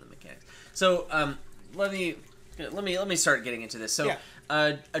all of the mechanics. So, let me start getting into this. So, yeah.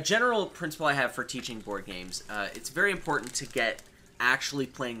 A general principle I have for teaching board games, it's very important to get actually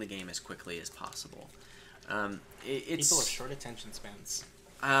playing the game as quickly as possible. People have short attention spans.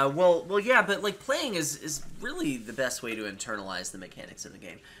 Well, yeah, but like playing is really the best way to internalize the mechanics of the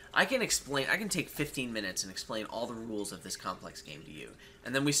game. I can take 15 minutes and explain all the rules of this complex game to you,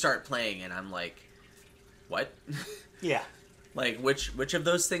 and then we start playing, and I'm like, what? Yeah. Like, which of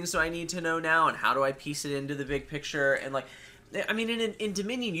those things do I need to know now, and how do I piece it into the big picture? And like, I mean, in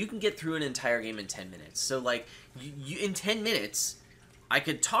Dominion, you can get through an entire game in 10 minutes. So like, you in 10 minutes, I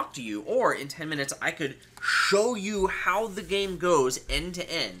could talk to you, or in 10 minutes, I could show you how the game goes end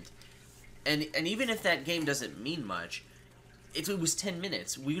to end. And even if that game doesn't mean much, it was 10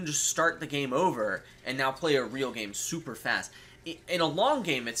 minutes. We can just start the game over and now play a real game super fast. In a long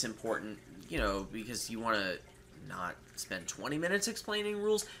game, it's important, you know, because you want to not spend 20 minutes explaining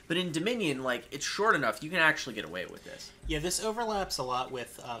rules. But in Dominion, like, it's short enough, you can actually get away with this. Yeah, this overlaps a lot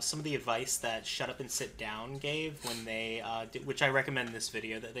with some of the advice that Shut Up and Sit Down gave when they, which I recommend this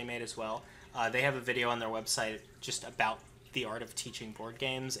video that they made as well. They have a video on their website just about the art of teaching board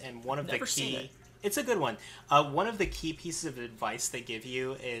games, and one of the key... It's a good one. One of the key pieces of advice they give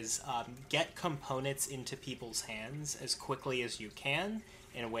you is get components into people's hands as quickly as you can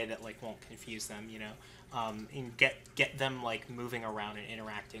in a way that like won't confuse them, you know, and get them like moving around and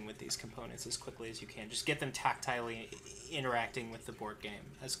interacting with these components as quickly as you can. Just get them tactilely interacting with the board game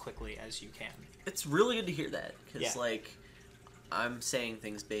as quickly as you can. It's really good to hear that, because like, I'm saying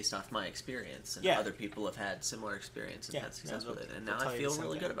things based off my experience, and other people have had similar experience and had success with it, and now I feel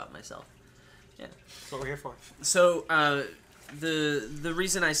really good about myself. Yeah, that's what we're here for. So the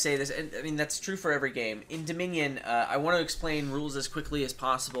reason I say this, and I mean that's true for every game. In Dominion, I want to explain rules as quickly as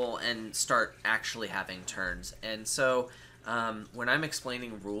possible and start actually having turns. And so when I'm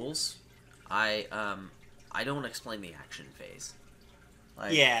explaining rules, I don't explain the action phase.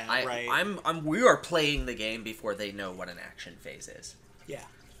 Like, right. We are playing the game before they know what an action phase is.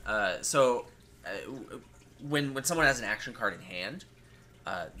 Yeah. So when someone has an action card in hand,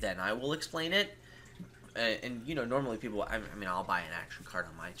 then I will explain it. And, you know, normally people, I mean, I'll buy an action card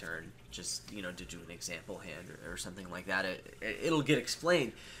on my turn just, you know, to do an example hand or something like that. It'll get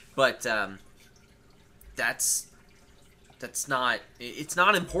explained. But that's not, it's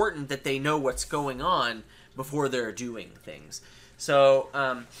not important that they know what's going on before they're doing things. So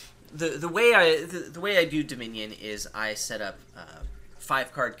the way I do Dominion is I set up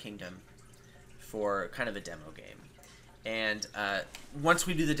 5-card Kingdom for kind of a demo game. And once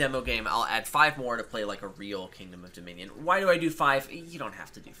we do the demo game, I'll add 5 more to play like a real Kingdom of Dominion. Why do I do 5? You don't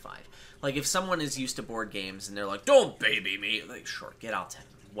have to do 5. Like, if someone is used to board games and they're like, don't baby me, like, sure, get out 10,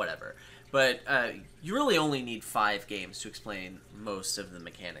 whatever. But you really only need 5 games to explain most of the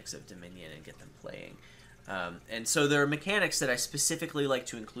mechanics of Dominion and get them playing. And so there are mechanics that I specifically like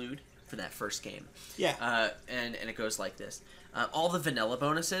to include for that first game. Yeah. And it goes like this. All the vanilla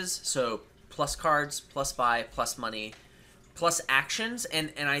bonuses, so plus cards, plus buy, plus money, plus actions,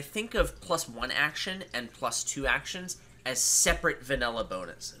 and I think of plus 1 action and plus 2 actions as separate vanilla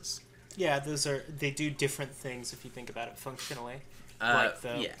bonuses. Yeah, they do different things if you think about it functionally. Like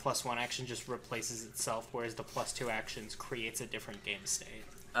the plus 1 action just replaces itself, whereas the plus 2 actions creates a different game state.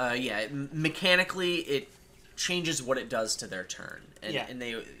 Mechanically it changes what it does to their turn, and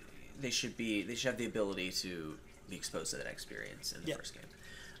they should have the ability to be exposed to that experience in the first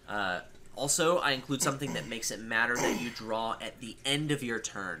game. Also, I include something that makes it matter that you draw at the end of your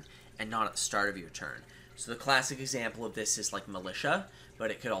turn and not at the start of your turn. So the classic example of this is like Militia, but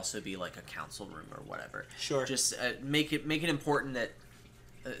it could also be like a council room or whatever. Sure. Just make it important that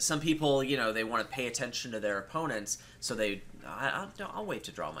some people, you know, they want to pay attention to their opponents, so I'll wait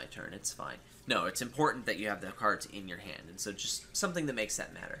to draw my turn. It's fine. No, it's important that you have the cards in your hand, and so just something that makes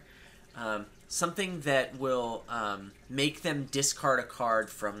that matter. Something that will make them discard a card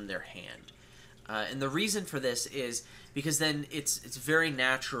from their hand. And the reason for this is because then it's very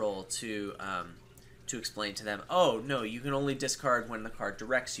natural to explain to them, oh, no, you can only discard when the card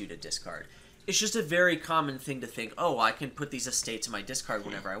directs you to discard. It's just a very common thing to think, oh, I can put these estates in my discard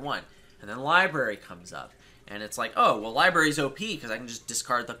whenever I want. And then library comes up, and it's like, oh, well, library's OP because I can just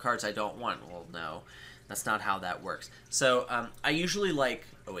discard the cards I don't want. Well, no, that's not how that works. So I usually like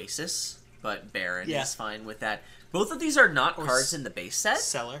Oasis, but Baron is fine with that. Both of these are not cards in the base set.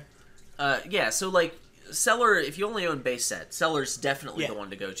 Cellar. So like Cellar, if you only own base set, Cellar's definitely the one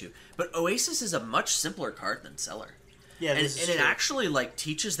to go to. But Oasis is a much simpler card than Cellar. Yeah, and it actually like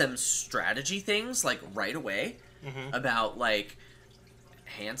teaches them strategy things like right away about like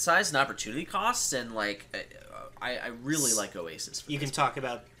hand size and opportunity costs, and like I really like Oasis. You can talk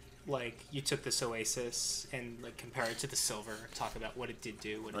about like you took this Oasis and like compare it to the silver, talk about what it did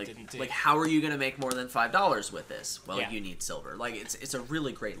do, what it didn't do. Like how are you going to make more than $5 with this? Well, you need silver. Like it's a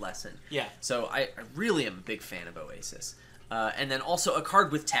really great lesson. Yeah. So I really am a big fan of Oasis. And then also a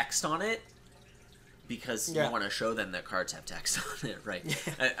card with text on it, because you want to show them that cards have text on it, right?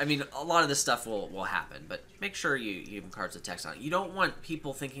 I mean, a lot of this stuff will happen, but make sure you give them cards with text on it. You don't want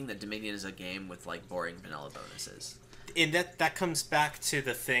people thinking that Dominion is a game with like boring vanilla bonuses. and that comes back to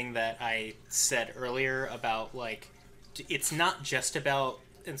the thing that I said earlier about, like, it's not just about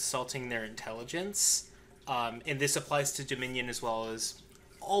insulting their intelligence, and this applies to Dominion as well as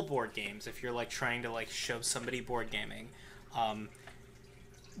all board games. If you're, like, trying to, like, show somebody board gaming,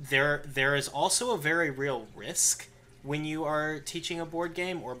 there is also a very real risk when you are teaching a board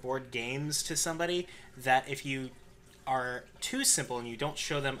game or board games to somebody, that if you are too simple and you don't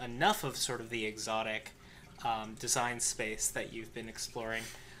show them enough of sort of the exotic design space that you've been exploring,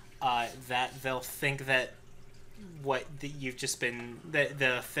 that they'll think that you've just been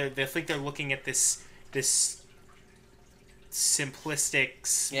they'll think they're looking at this simplistic,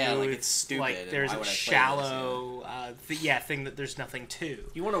 smooth, like it's stupid, like there's a shallow thing that there's nothing to.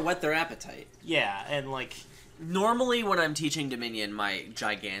 You want to whet their appetite. Yeah, and like normally when I'm teaching Dominion, my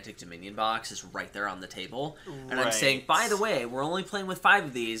gigantic Dominion box is right there on the table, and I'm saying, by the way, we're only playing with 5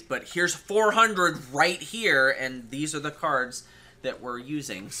 of these, but here's 400 right here, and these are the cards that we're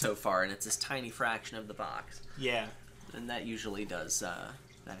using so far, and it's this tiny fraction of the box. Yeah. And that usually does,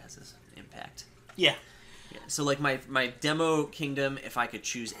 that has this impact. Yeah. Yeah. So, like, my demo kingdom, if I could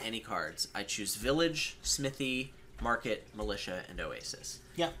choose any cards, I choose Village, Smithy, Market, Militia, and Oasis.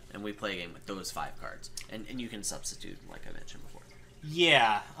 Yeah. And we play a game with those 5 cards. And you can substitute, like I mentioned before.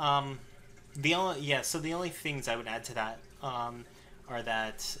 Yeah. So the only things I would add to that are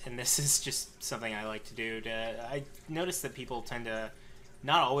that, and this is just something I like to do, I notice that people tend to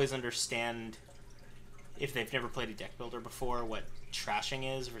not always understand, if they've never played a deck builder before, what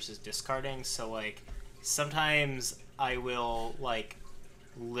trashing is versus discarding. So, like, sometimes I will, like,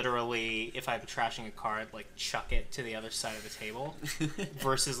 literally, if I'm trashing a card, like, chuck it to the other side of the table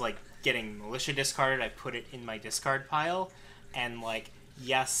versus, like, getting Militia discarded. I put it in my discard pile, and, like,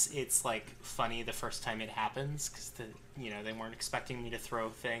 yes, it's, like, funny the first time it happens because they weren't expecting me to throw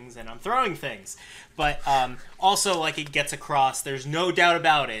things, and I'm throwing things. But also, like, it gets across, there's no doubt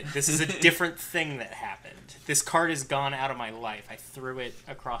about it, this is a different thing that happened. This card is gone out of my life. I threw it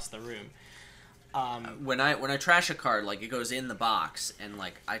across the room. When I trash a card, like, it goes in the box, and,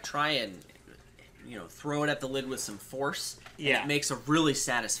 like, I try and throw it at the lid with some force. Yeah. And it makes a really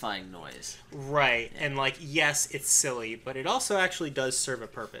satisfying noise. Right. And, like, yes, it's silly, but it also actually does serve a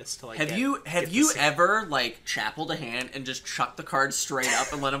purpose to, like, have you ever, like, chapeled a hand and just chucked the card straight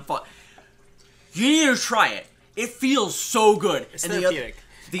up and let him fall? You need to try it. It feels so good. It's and therapeutic.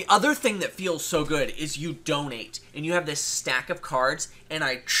 The other thing that feels so good is you donate, and you have this stack of cards, and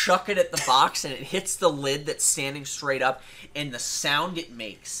I chuck it at the box, and it hits the lid that's standing straight up, and the sound it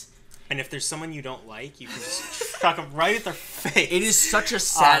makes. And if there's someone you don't like, you can just chuck them right at their face. It is such a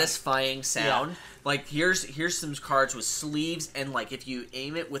satisfying sound. Yeah. Like, here's some cards with sleeves, and, like, if you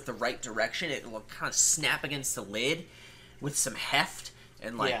aim it with the right direction, it will kind of snap against the lid with some heft.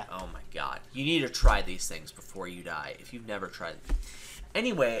 And, like, Oh my god. You need to try these things before you die, if you've never tried them.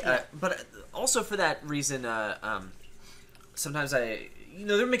 Anyway, but also for that reason, sometimes there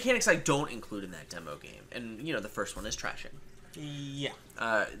are mechanics I don't include in that demo game. And, the first one is trashing. Yeah.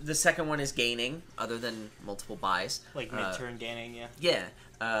 The second one is gaining, other than multiple buys. Like mid-turn gaining, yeah.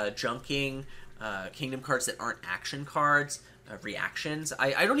 Yeah. Junking, kingdom cards that aren't action cards, reactions.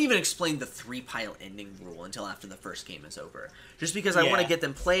 I don't even explain the 3-pile ending rule until after the first game is over. Just because I want to get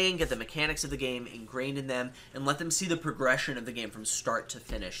them playing, get the mechanics of the game ingrained in them, and let them see the progression of the game from start to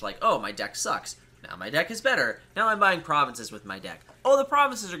finish. Like, oh, my deck sucks. Now my deck is better. Now I'm buying provinces with my deck. Oh, the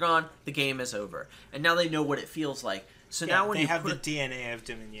provinces are gone. The game is over. And now they know what it feels like. So now when they you have the DNA of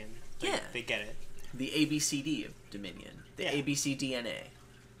Dominion. They get it. The ABCD of Dominion. The ABC DNA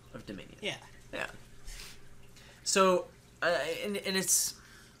of Dominion. Yeah. Yeah. So, and it's,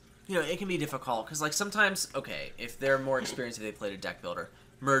 it can be difficult, because, like, sometimes, okay, if they're more experienced, if they played a deck builder,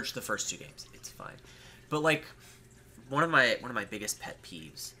 merge the first 2 games. It's fine. But, like, one of my biggest pet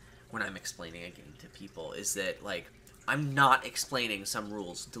peeves when I'm explaining a game to people is that, like, I'm not explaining some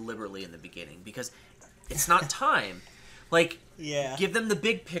rules deliberately in the beginning, because it's not time. Like, give them the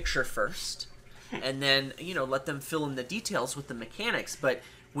big picture first, and then, let them fill in the details with the mechanics. But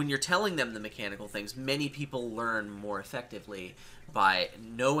when you're telling them the mechanical things, many people learn more effectively by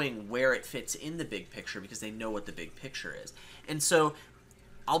knowing where it fits in the big picture, because they know what the big picture is. And so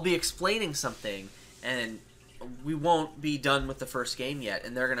I'll be explaining something, and we won't be done with the first game yet,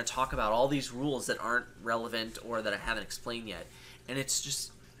 and they're going to talk about all these rules that aren't relevant or that I haven't explained yet. And it's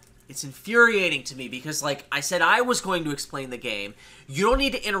infuriating to me, because, like, I said I was going to explain the game. You don't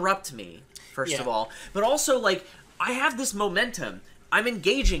need to interrupt me, first of all. But also, like, I have this momentum. I'm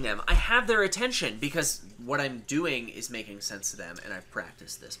engaging them. I have their attention, because what I'm doing is making sense to them, and I've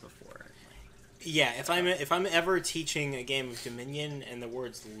practiced this before. Yeah, if I'm ever teaching a game of Dominion and the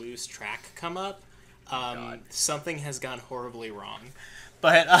words "lose track" come up, something has gone horribly wrong.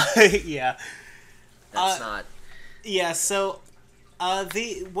 But yeah, That's not. yeah. So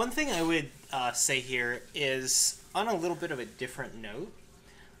the one thing I would say here is on a little bit of a different note.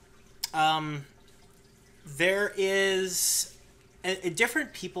 There is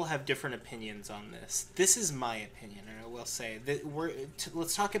different people have different opinions on this. This is my opinion, and I will say that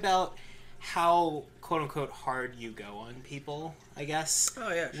let's talk about how quote unquote hard you go on people, I guess.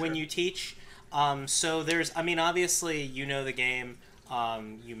 Oh, yeah, When sure. you teach. So there's, I mean, obviously you know the game.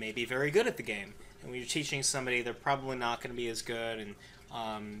 You may be very good at the game, and when you're teaching somebody, they're probably not going to be as good.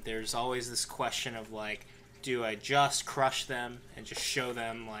 And there's always this question of like, do I just crush them and just show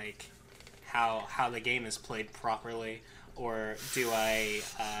them like how the game is played properly, or do I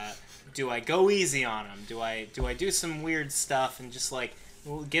go easy on them? Do I do some weird stuff and just like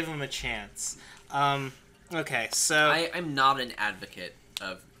give them a chance? Okay, so I'm not an advocate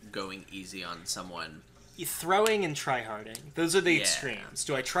of going easy on someone. throwing and try-harding, those are the Yeah. extremes.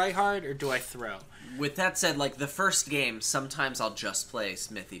 Do I try hard or do I throw? With that said, like the first game, sometimes I'll just play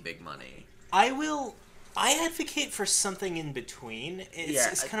Smithy Big Money. I advocate for something in between.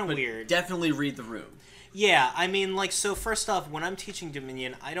 It's kind of but weird. Definitely read the room. Yeah, I mean, like, so first off, when I'm teaching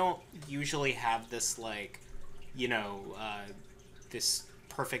Dominion, I don't usually have this, like, this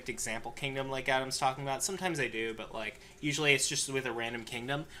perfect example kingdom like Adam's talking about. Sometimes I do, but, like, usually it's just with a random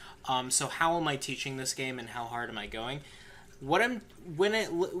kingdom. So how am I teaching this game and how hard am I going? When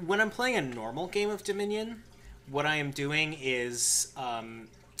I'm playing a normal game of Dominion, what I am doing is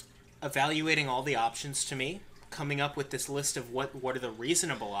evaluating all the options to me, coming up with this list of what are the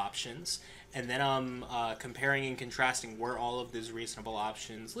reasonable options, and then I'm comparing and contrasting where all of those reasonable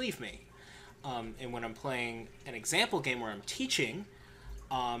options leave me. And when I'm playing an example game where I'm teaching,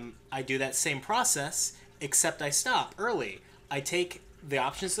 I do that same process, except I stop early. I take the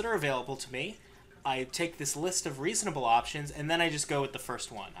options that are available to me, I take this list of reasonable options, and then I just go with the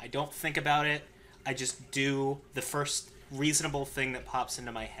first one. I don't think about it. I just do the first reasonable thing that pops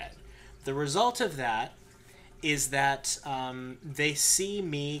into my head. The result of that is that they see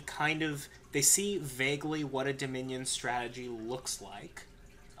vaguely what a Dominion strategy looks like,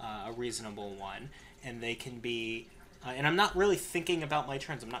 a reasonable one, and they can be, and I'm not really thinking about my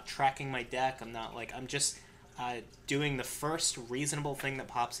turns. I'm not tracking my deck. I'm just doing the first reasonable thing that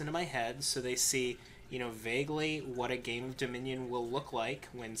pops into my head, so they see, vaguely what a game of Dominion will look like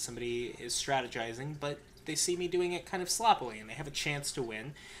when somebody is strategizing, but they see me doing it kind of sloppily, and they have a chance to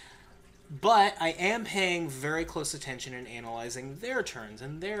win. But I am paying very close attention and analyzing their turns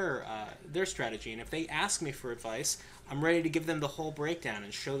and their strategy. And if they ask me for advice, I'm ready to give them the whole breakdown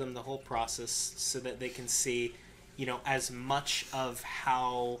and show them the whole process so that they can see, as much of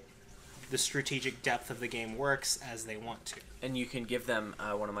how the strategic depth of the game works as they want to. And you can give them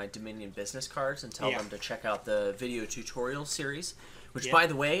one of my Dominion business cards and tell Yeah. them to check out the video tutorial series, which, Yeah. by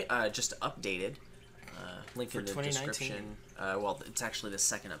the way, just updated. Link For in the 2019. description. Well, it's actually the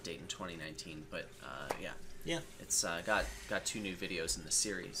second update in 2019, but yeah. Yeah. It's got 2 new videos in the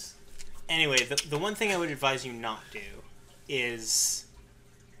series. Anyway, the one thing I would advise you not do is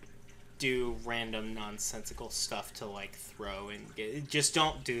do random nonsensical stuff to like throw and just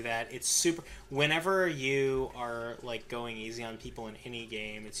don't do that. It's super. Whenever you are like going easy on people in any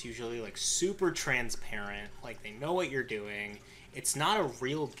game, it's usually like super transparent. Like they know what you're doing. It's not a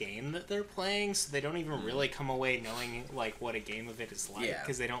real game that they're playing, so they don't even really come away knowing like what a game of it is like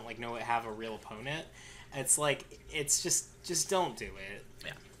because they don't like have a real opponent. It's like it's just don't do it.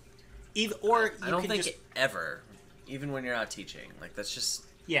 Yeah. I don't think ever, even when you're not teaching, like that's just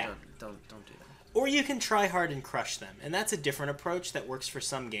don't do that. Or you can try hard and crush them, and that's a different approach that works for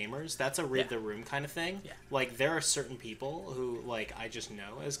some gamers. That's a read the room kind of thing. Yeah. Like there are certain people who like I just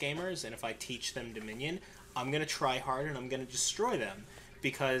know as gamers, and if I teach them Dominion, I'm gonna try hard and I'm gonna destroy them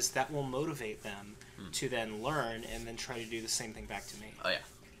because that will motivate them to then learn and then try to do the same thing back to me. Oh yeah.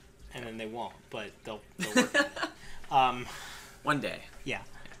 And then they won't, but they'll work on it. One day. Yeah.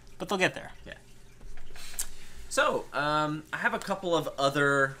 But they'll get there. Yeah. So, I have a couple of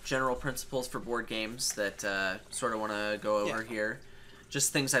other general principles for board games that sort of want to go over here.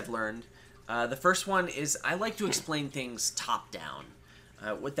 Just things I've learned. The first one is I like to explain things top down.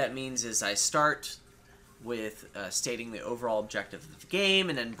 What that means is I start with stating the overall objective of the game,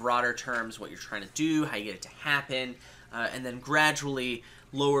 and in broader terms what you're trying to do, how you get it to happen, and then gradually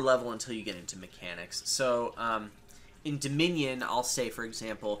lower level until you get into mechanics. So, in Dominion, I'll say, for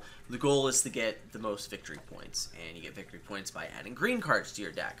example, the goal is to get the most victory points, and you get victory points by adding green cards to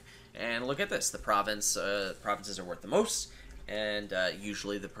your deck. And look at this, the provinces are worth the most, and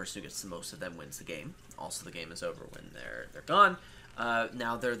usually the person who gets the most of them wins the game. Also, the game is over when they're gone.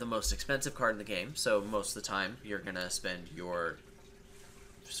 Now they're the most expensive card in the game, so most of the time you're gonna spend your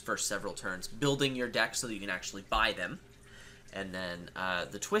first several turns building your deck so that you can actually buy them. And then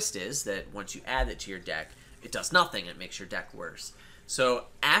the twist is that once you add it to your deck, it does nothing. It makes your deck worse. So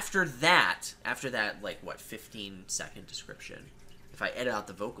after that, like, what, 15-second description, if I edit out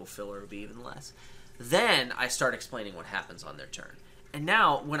the vocal filler, it would be even less. Then I start explaining what happens on their turn. And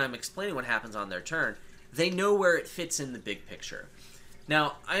now, when I'm explaining what happens on their turn, they know where it fits in the big picture.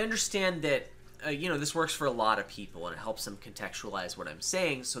 Now, I understand that, this works for a lot of people, and it helps them contextualize what I'm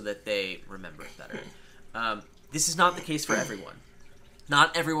saying so that they remember it better. This is not the case for everyone.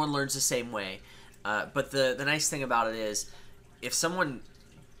 Not everyone learns the same way. But the nice thing about it is, if someone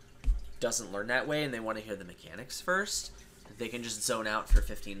doesn't learn that way and they want to hear the mechanics first, they can just zone out for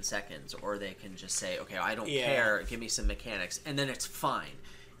 15 seconds, or they can just say, okay, I don't care, give me some mechanics, and then it's fine.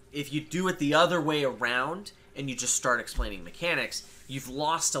 If you do it the other way around and you just start explaining mechanics, you've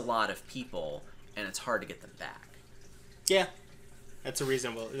lost a lot of people, and it's hard to get them back. Yeah, that's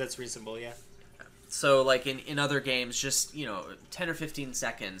reasonable, yeah. So, like, in other games, just, 10 or 15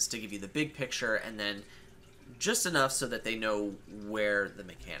 seconds to give you the big picture, and then just enough so that they know where the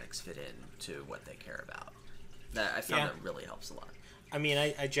mechanics fit in to what they care about. That I found that really helps a lot. I mean,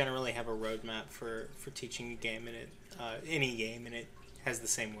 I generally have a roadmap for teaching a game, and any game, and it has the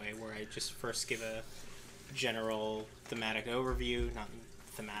same way, where I just first give a general thematic overview, not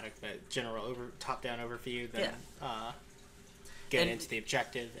thematic, but general top-down overview, then get into the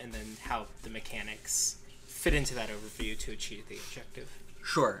objective, and then how the mechanics fit into that overview to achieve the objective.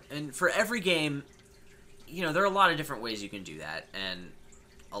 Sure, and for every game, there are a lot of different ways you can do that, and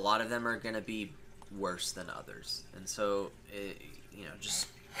a lot of them are going to be worse than others. And so, just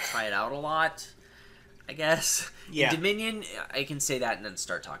try it out a lot, I guess. Yeah. In Dominion, I can say that and then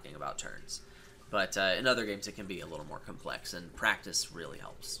start talking about turns. But in other games, it can be a little more complex, and practice really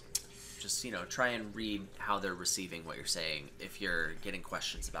helps. Just, try and read how they're receiving what you're saying. If you're getting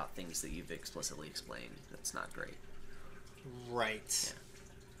questions about things that you've explicitly explained, that's not great. Right.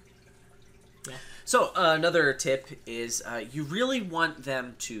 Yeah. So, another tip is you really want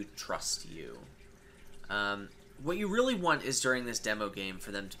them to trust you. What you really want is during this demo game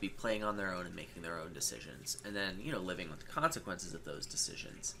for them to be playing on their own and making their own decisions, and then, living with the consequences of those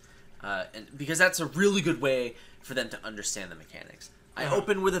decisions. And because that's a really good way for them to understand the mechanics. I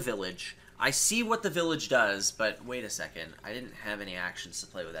open with a village. I see what the village does, but wait a second. I didn't have any actions to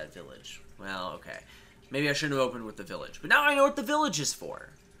play with that village. Well, okay. Maybe I shouldn't have opened with the village. But now I know what the village is for.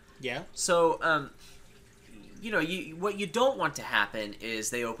 Yeah. So, what you don't want to happen is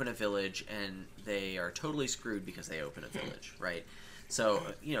they open a village and they are totally screwed because they open a village, right? So,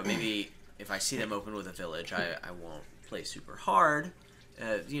 maybe if I see them open with a village, I won't play super hard,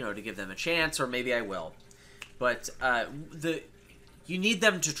 to give them a chance, or maybe I will. But you need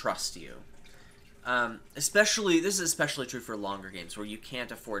them to trust you. This is especially true for longer games where you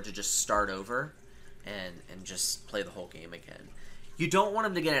can't afford to just start over and just play the whole game again. You don't want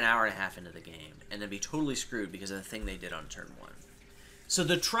them to get an hour and a half into the game and then be totally screwed because of the thing they did on turn one. So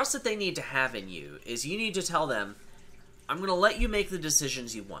the trust that they need to have in you is you need to tell them, I'm going to let you make the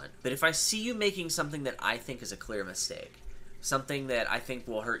decisions you want, but if I see you making something that I think is a clear mistake, something that I think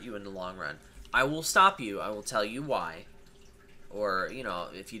will hurt you in the long run, I will stop you. I will tell you why. Or,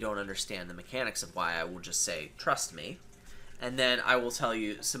 if you don't understand the mechanics of why, I will just say, trust me. And then I will tell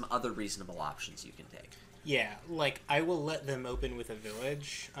you some other reasonable options you can take. Yeah, like, I will let them open with a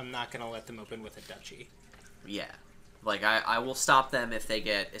village. I'm not going to let them open with a duchy. Yeah. Like, I will stop them if they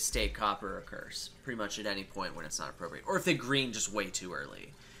get Estate Copper or Curse. Pretty much at any point when it's not appropriate. Or if they green just way too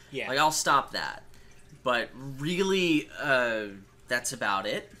early. Yeah. Like, I'll stop that. But really, that's about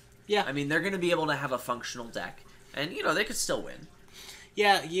it. Yeah. I mean, they're going to be able to have a functional deck. And, they could still win.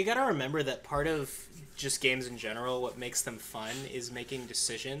 Yeah, you gotta remember that part of just games in general, what makes them fun is making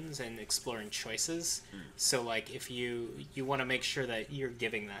decisions and exploring choices. So, like, if you want to make sure that you're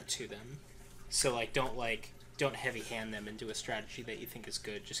giving that to them. So, don't heavy hand them into a strategy that you think is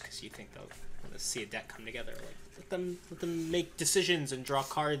good just because you think they'll want to see a deck come together. Like, let them make decisions and draw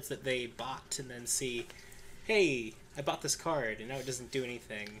cards that they bought, and then see, hey, I bought this card and now it doesn't do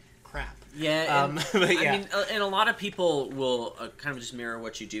anything. Crap. Yeah, but yeah. I mean, and a lot of people will kind of just mirror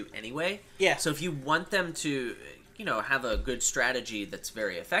what you do anyway. Yeah. So if you want them to, have a good strategy that's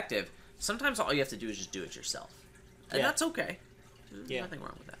very effective, sometimes all you have to do is just do it yourself. And that's okay. There's nothing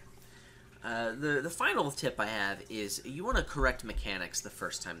wrong with that. The final tip I have is you want to correct mechanics the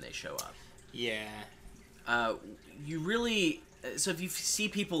first time they show up. Yeah. You really... So if you see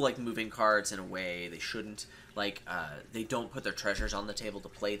people, like, moving cards in a way they shouldn't, like, they don't put their treasures on the table to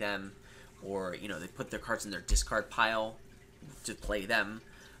play them, or, they put their cards in their discard pile to play them,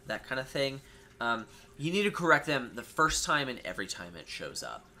 that kind of thing. You need to correct them the first time and every time it shows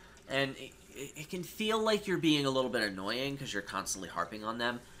up. And it can feel like you're being a little bit annoying because you're constantly harping on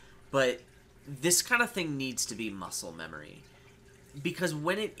them, but this kind of thing needs to be muscle memory. Because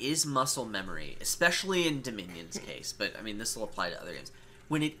when it is muscle memory, especially in Dominion's case, but I mean this will apply to other games,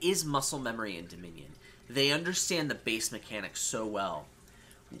 when it is muscle memory in Dominion, they understand the base mechanics so well.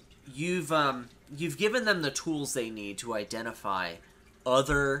 You've given them the tools they need to identify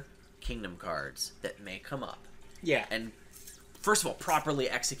other kingdom cards that may come up. Yeah. And first of all, properly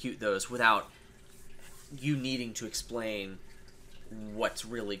execute those without you needing to explain what's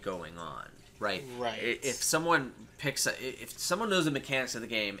really going on. Right. Right. If someone knows the mechanics of the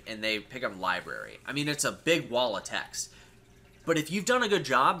game and they pick up library, I mean, it's a big wall of text. But if you've done a good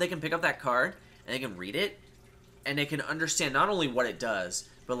job, they can pick up that card and they can read it and they can understand not only what it does,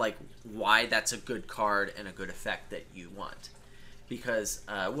 but like why that's a good card and a good effect that you want. Because,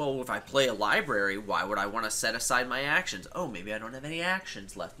 well, if I play a library, why would I want to set aside my actions? Oh, maybe I don't have any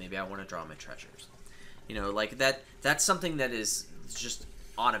actions left. Maybe I want to draw my treasures. You know, like that's something that is just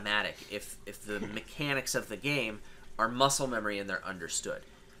automatic if the mechanics of the game are muscle memory and they're understood.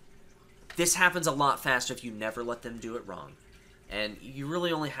 This happens a lot faster if you never let them do it wrong. And you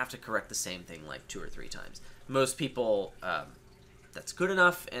really only have to correct the same thing like 2 or 3 times. Most people, that's good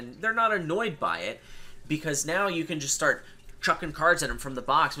enough, and they're not annoyed by it, because now you can just start chucking cards at them from the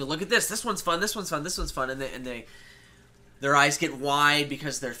box. I mean, look at this. This one's fun. This one's fun. This one's fun. And their eyes get wide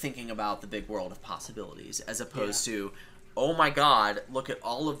because they're thinking about the big world of possibilities, as opposed to, oh my god, look at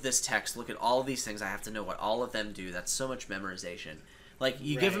all of this text. Look at all of these things. I have to know what all of them do. That's so much memorization. Like,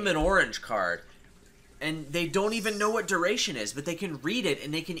 you give them an orange card, and they don't even know what duration is, but they can read it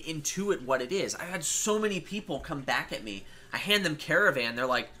and they can intuit what it is. I've had so many people come back at me. I hand them Caravan. They're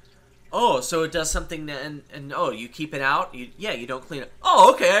like, oh, so it does something, and oh, you keep it out? You don't clean it.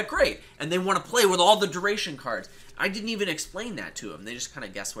 Oh, okay, great. And they want to play with all the duration cards. I didn't even explain that to them. They just kind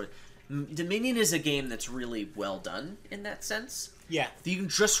of guess what Dominion is a game that's really well done in that sense. Yeah. You can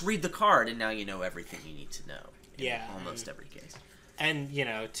just read the card, and now you know everything you need to know. In almost every case. And, you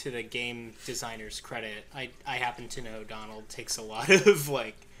know, to the game designer's credit, I happen to know Donald takes a lot of,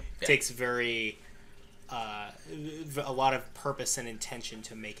 takes very, a lot of purpose and intention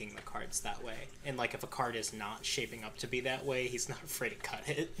to making the cards that way. And, like, if a card is not shaping up to be that way, he's not afraid to cut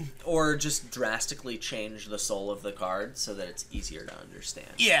it. Or just drastically change the soul of the card so that it's easier to understand.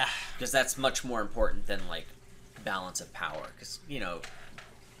 Yeah. Because that's much more important than, like, balance of power. Because, you know,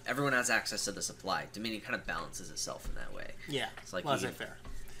 everyone has access to the supply. Dominion kind of balances itself in that way. Yeah, it's like laissez-faire.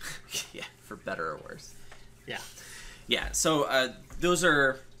 Yeah, for better or worse. Yeah. Yeah, so those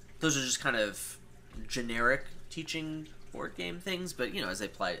are just kind of generic teaching board game things, but, you know, as they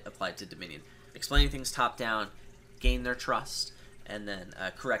applied to Dominion. Explaining things top down, gain their trust, and then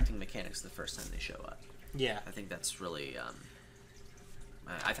correcting mechanics the first time they show up. Yeah. I think that's really...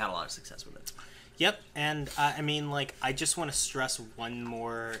 I've had a lot of success with it. Yep, and I mean, like, I just want to stress one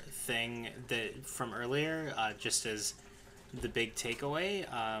more thing that from earlier, just as the big takeaway,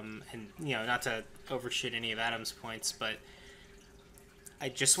 and, you know, not to overshoot any of Adam's points, but I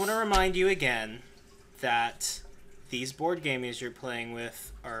just want to remind you again that these board games you're playing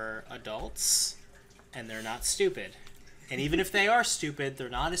with are adults, and they're not stupid. And even if they are stupid, they're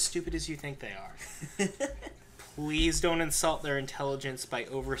not as stupid as you think they are. Please don't insult their intelligence by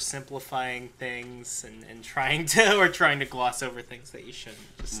oversimplifying things and trying to gloss over things that you shouldn't.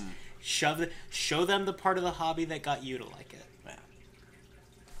 Just show them the part of the hobby that got you to like it.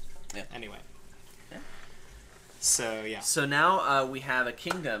 Yeah. Anyway. Yeah. So, yeah. So now we have a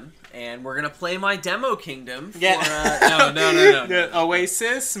kingdom, and we're going to play my demo kingdom for... Yeah. No. The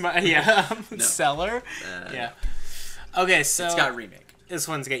Oasis? Cellar? Yeah. Okay, so... It's got Remake. This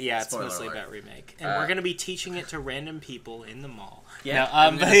one's good. Yeah, Spoiler it's mostly alert. about Remake. And we're going to be teaching it to random people in the mall. Yeah,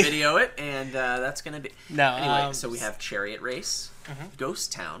 I'm going to video it, and that's going to be... No, anyway, so we have Chariot Race,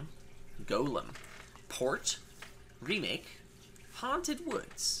 Ghost Town, Golem, Port, Remake, Haunted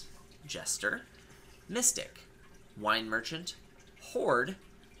Woods, Jester, Mystic, Wine Merchant, Horde,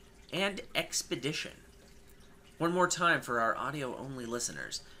 and Expedition. One more time for our audio-only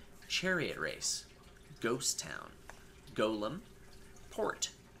listeners. Chariot Race, Ghost Town, Golem, Port,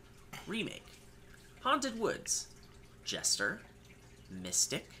 Remake, Haunted Woods, Jester,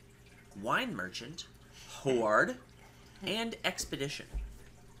 Mystic, Wine Merchant, Horde, and Expedition.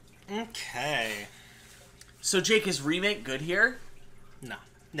 Okay. So, Jake, is Remake good here?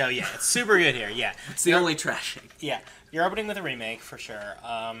 No, yeah, it's super good here, yeah. It's the only trashing. Yeah, you're opening with a Remake, for sure.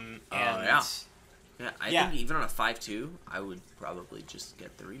 And yeah. Yeah, I think even on a 5-2, I would probably just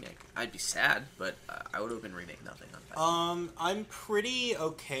get the remake. I'd be sad, but I would open remake nothing on 5-2. I'm pretty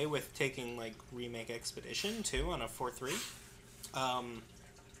okay with taking like remake expedition too on a 4-3. On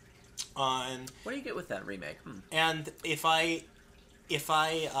What do you get with that remake? and if I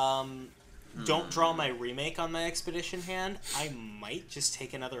don't draw my remake on my expedition hand, I might just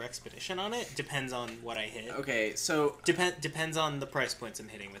take another expedition on it. Depends on what I hit. Okay, so Depends on the price points I'm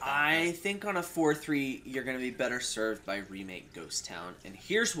hitting with that. I think on a 4-3, you're going to be better served by remake Ghost Town, and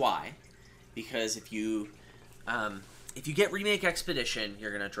here's why. Because if you get remake expedition,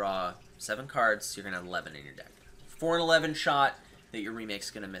 you're going to draw 7 cards. You're going to have 11 in your deck. 4 and 11 shot that your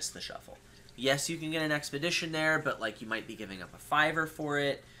remake's going to miss the shuffle. Yes, you can get an expedition there, but like you might be giving up a 5er for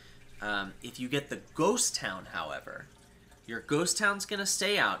it. If you get the Ghost Town, however, your Ghost Town's going to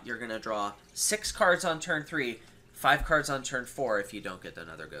stay out. You're going to draw 6 cards on turn 3, 5 cards on turn 4 if you don't get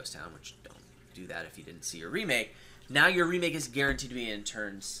another Ghost Town, which don't do that if you didn't see your remake. Now your remake is guaranteed to be in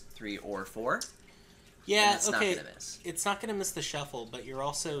turns 3 or 4. Yeah, it's okay. not going to miss. It's not going to miss the shuffle, but you're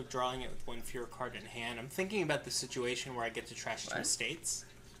also drawing it with 1 fewer card in hand. I'm thinking about the situation where I get to trash 2 estates.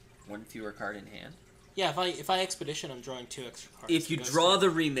 1 fewer card in hand? Yeah, if I expedition, I'm drawing 2 extra cards. If you draw the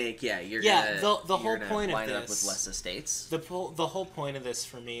remake, you're the whole point of line it up this with less estates. The whole point of this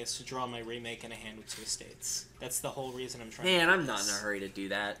for me is to draw my remake in a hand with 2 estates. That's the whole reason I'm trying. Man, to I'm not in a hurry to do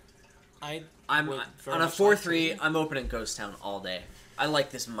that. I'm on a 4-3. I'm opening Ghost Town all day. I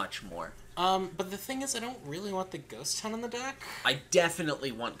like this much more. But the thing is, I don't really want the Ghost Town in the deck. I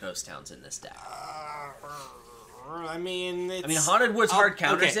definitely want Ghost Towns in this deck. I mean, Haunted Woods hard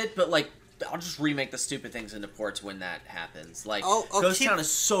counters it, but like, I'll just remake the stupid things into ports when that happens. Like, Ghost Town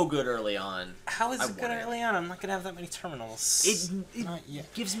is so good early on. How is it good early on? I'm not gonna have that many terminals.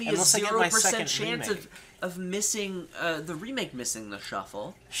 It gives me unless a 0% chance of missing the remake missing the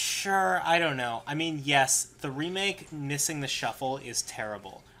shuffle. Sure, I don't know. I mean, yes, the remake missing the shuffle is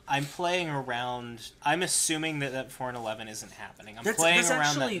terrible. I'm playing around. I'm assuming that 4 and 11 isn't happening. I'm playing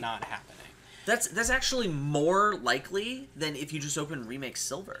around that not happening. That's actually more likely than if you just open remake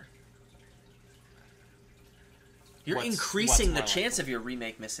silver. You're increasing the chance of your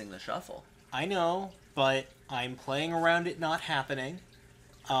remake missing the shuffle. I know, but I'm playing around it not happening.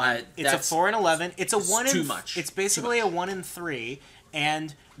 It's a 4 and 11. It's a 1 in... Too much. It's basically a 1 in 3,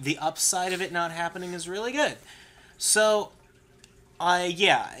 and the upside of it not happening is really good. So,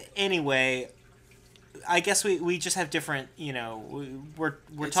 anyway, I guess we just have different,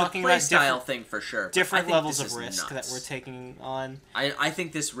 we're talking about style thing for sure. Different levels of risk that we're taking on. I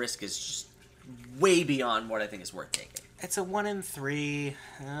think this risk is just way beyond what I think is worth taking. It's a 1 in 3.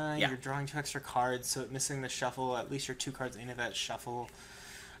 You're drawing 2 extra cards, so missing the shuffle. At least you're 2 cards into that shuffle.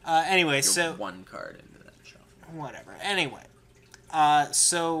 Anyway, you're so 1 card into that shuffle. Whatever. Anyway,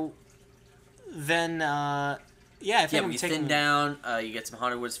 so then I think I'm you taking... thin down. You get some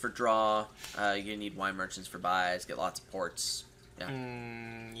Haunted Woods for draw. You need Wine Merchants for buys. Get lots of ports. Yeah.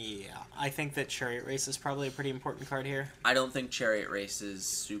 I think that Chariot Race is probably a pretty important card here. I don't think Chariot Race is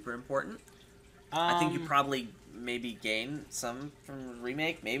super important. I think you probably maybe gain some from the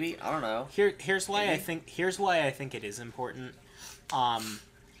remake. Maybe, I don't know. Here's why I think it is important.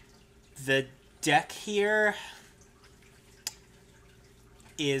 The deck here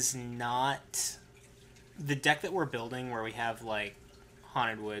is not the deck that we're building, where we have like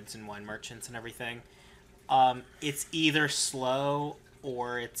Haunted Woods and Wine Merchants and everything. It's either slow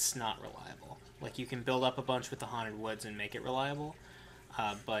or it's not reliable. Like, you can build up a bunch with the Haunted Woods and make it reliable.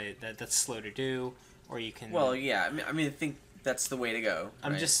 But that's slow to do, or you can... Well, yeah, I think that's the way to go.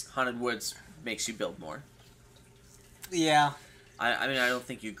 I'm right? just... Haunted Woods makes you build more. Yeah. I don't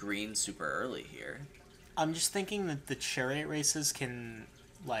think you green super early here. I'm just thinking that the Chariot Races can,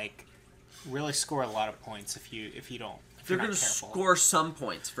 like, really score a lot of points if you don't... They're going to score some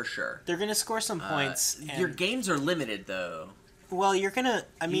points, for sure. They're going to score some points. Your games are limited, though. Well, you're going to...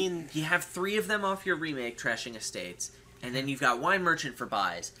 You have 3 of them off your remake, trashing estates. And then you've got Wine Merchant for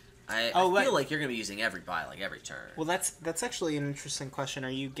buys. I feel like you're going to be using every buy, like every turn. Well, that's actually an interesting question. Are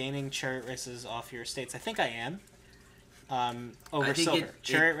you gaining Chariot Races off your estates? I think I am. Over silver.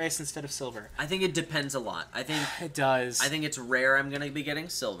 Chariot Race instead of silver. I think it depends a lot. I think it does. I think it's rare I'm going to be getting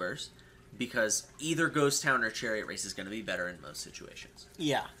silvers, because either Ghost Town or Chariot Race is going to be better in most situations.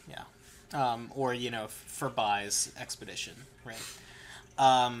 Yeah. Or, for buys, Expedition, right?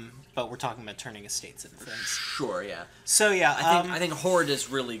 But we're talking about turning estates into things. Sure, yeah. So, yeah. I think Horde is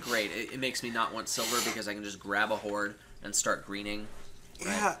really great. It makes me not want silver because I can just grab a Horde and start greening.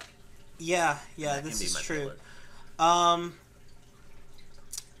 Right? Yeah, this is true.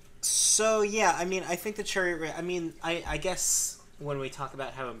 So, yeah, I think the Chariot Race... I guess when we talk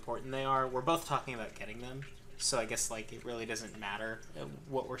about how important they are, we're both talking about getting them. So I guess like it really doesn't matter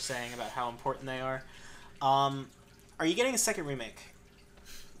what we're saying about how important they are. Are you getting a second remake?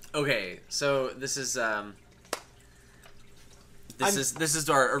 Okay, so this is this is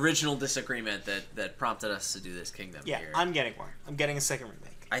our original disagreement that prompted us to do this Kingdom Yeah, here. I'm getting one. I'm getting a second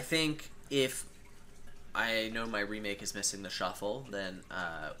remake. I think if I know my remake is missing the shuffle, then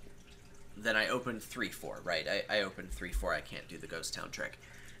I open 3-4, right? I open 3-4. I can't do the Ghost Town trick.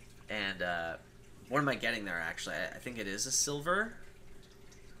 And what am I getting there, actually? I think it is a silver.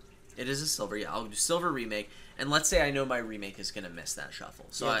 It is a silver, yeah. I'll do silver remake. And let's say I know my remake is going to miss that shuffle.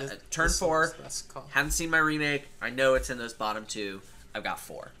 So Yeah, turn 4, call. haven't seen my remake. I know it's in those bottom 2. I've got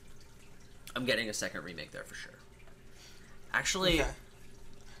 4. I'm getting a second remake there for sure. Actually,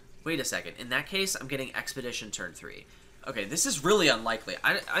 wait a second. In that case, I'm getting Expedition turn 3. Okay, this is really unlikely.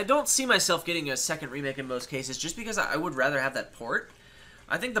 I don't see myself getting a second remake in most cases just because I would rather have that port.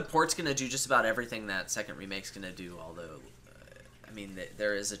 I think the port's going to do just about everything that second remake's going to do, although, I mean,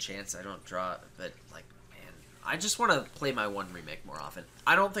 there is a chance I don't draw, but, like, man, I just want to play my one remake more often.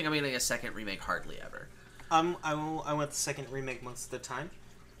 I don't think I'm getting a second remake hardly ever. I want the second remake most of the time.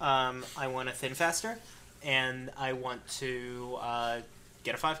 I want a Thin Faster, and I want to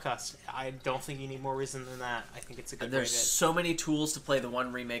get a 5-cost. I don't think you need more reason than that. I think it's a good way to... There's so many tools to play the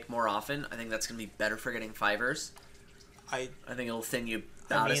one remake more often. I think that's going to be better for getting 5ers. I think it'll thin you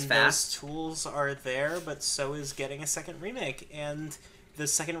about as fast. Those tools are there, but so is getting a second remake, and the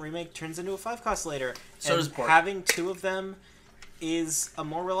second remake turns into a 5-cost later. So and does port. Having 2 of them is a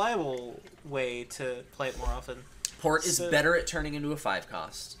more reliable way to play it more often. Port is better at turning into a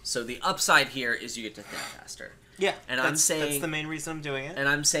 5-cost. So the upside here is you get to thin faster. Yeah, and that's the main reason I'm doing it. And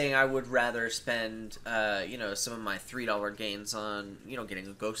I'm saying I would rather spend, some of my $3 gains on, getting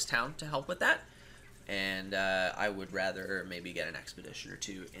a Ghost Town to help with that. And I would rather maybe get an Expedition or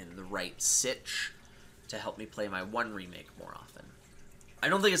 2 in the right sitch to help me play my one remake more often. I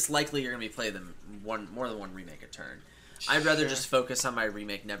don't think it's likely you're going to be playing them more than one remake a turn. I'd rather just focus on my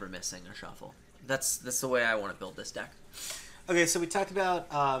remake never missing a shuffle. That's the way I want to build this deck. Okay, so we talked about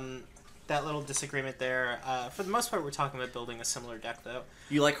that little disagreement there. For the most part, we're talking about building a similar deck, though.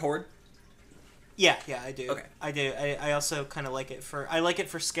 You like Horde? Yeah, I do. Okay. I do. I also kind of like it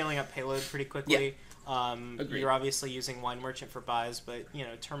for scaling up payload pretty quickly. Yeah. Agreed. You're obviously using Wine Merchant for buys, but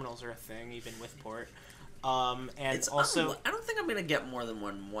terminals are a thing even with port. And it's also, I don't think I'm gonna get more than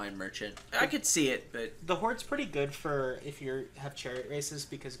one Wine Merchant. I could see it, but the Horde's pretty good for if you have chariot races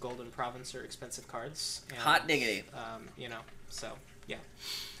because Golden Province are expensive cards. And, hot diggity. So yeah.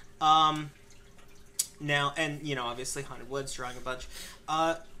 Now and obviously Haunted Woods drawing a bunch.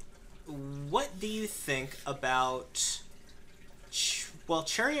 What do you think about? Well,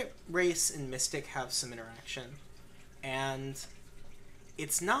 Chariot Race and Mystic have some interaction, and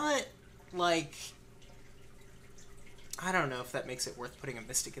it's not like, I don't know if that makes it worth putting a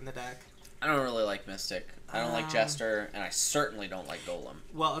Mystic in the deck. I don't really like Mystic. I don't like Jester, and I certainly don't like Golem.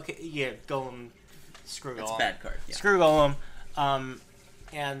 Well, okay, yeah, Golem, screw Golem. It's a bad card. Yeah. Screw Golem,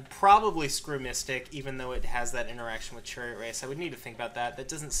 and probably screw Mystic, even though it has that interaction with Chariot Race. I would need to think about that. That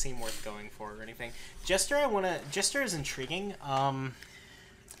doesn't seem worth going for or anything. Jester, Jester is intriguing.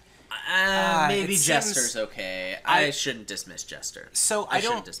 Maybe Jester's okay. I shouldn't dismiss Jester. So I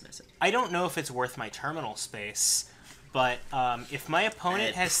shouldn't dismiss it. I don't know if it's worth my terminal space, but if my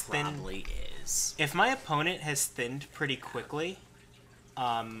opponent if my opponent has thinned pretty quickly,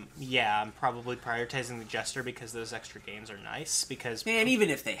 yeah, I'm probably prioritizing the Jester because those extra gains are nice. Because even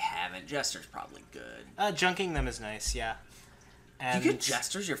if they haven't, Jester's probably good. Junking them is nice, yeah. And you get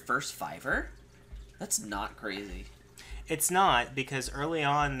Jester's your first 5-er? That's not crazy. It's not, because early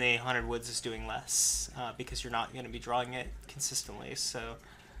on the Haunted Woods is doing less, because you're not going to be drawing it consistently, so...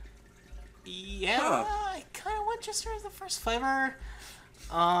 Yeah, I kind of want Jester as the first flavor.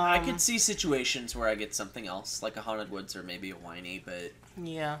 I could see situations where I get something else, like a Haunted Woods or maybe a Whiny, but...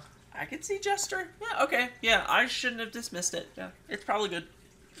 Yeah. I could see Jester. Yeah, okay. Yeah, I shouldn't have dismissed it. Yeah, it's probably good.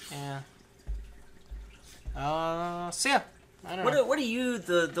 Yeah. So yeah. I don't know. What do you,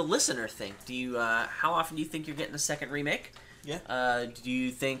 the listener, think? Do you how often do you think you're getting a second remake? Yeah. Do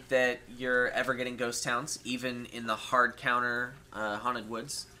you think that you're ever getting Ghost Towns, even in the hard counter Haunted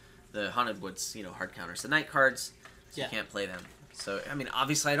Woods? The Haunted Woods, hard counters. The night cards, so you can't play them. So, I mean,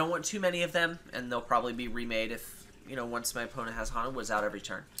 obviously I don't want too many of them, and they'll probably be remade if, once my opponent has Haunted Woods out every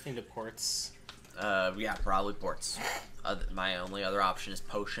turn. Into ports. Yeah, probably ports. My only other option is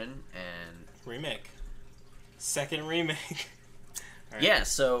Potion and... Remake. Second remake. Right. Yeah,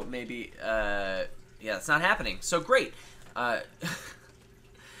 so maybe, it's not happening. So great.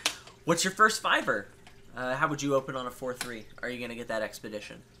 What's your first 5-er? How would you open on a 4-3? Are you going to get that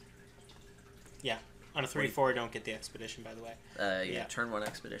expedition? Yeah. On a 3-4, don't get the expedition, by the way. Yeah, turn 1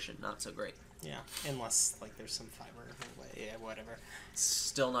 expedition. Not so great. Yeah, unless, like, there's some fiber. Yeah, whatever.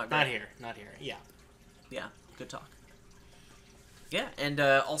 Still not great. Not here. Yeah. Yeah, good talk. Yeah, and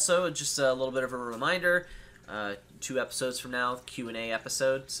also, just a little bit of a reminder, 2 episodes from now, Q&A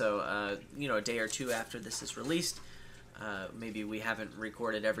episode, so, a day or 2 after this is released. Maybe we haven't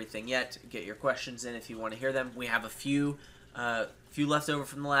recorded everything yet. Get your questions in if you want to hear them. We have a few left over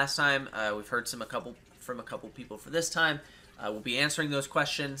from the last time. We've heard from a couple people for this time. We'll be answering those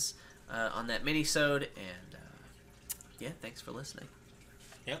questions on that mini-sode, and yeah, thanks for listening.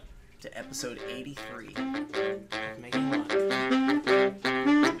 Yep. To episode 83. Making one.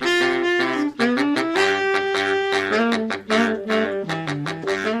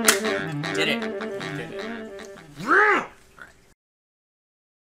 Did it. Did it. Alright.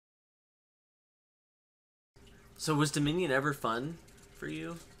 So was Dominion ever fun for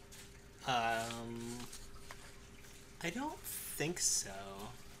you? I don't think so.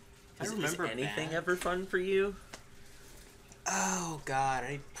 I Is remember anything back. ever fun for you? Oh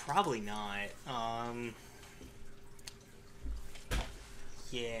God, probably not.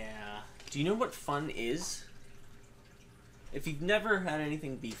 Yeah. Do you know what fun is? If you've never had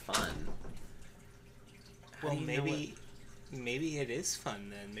anything be fun, how Well, do you know maybe it is fun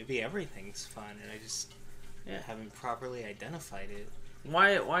then. Maybe everything's fun, and I just haven't properly identified it.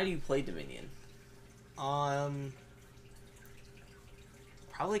 Why do you play Dominion? Probably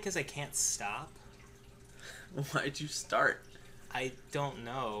because I can't stop. Why'd you start? I don't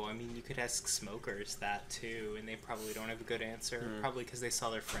know. I mean, you could ask smokers that too, and they probably don't have a good answer. Probably because they saw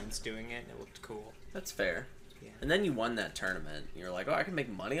their friends doing it and it looked cool. That's fair. Yeah. And then you won that tournament. You're like, oh, I can make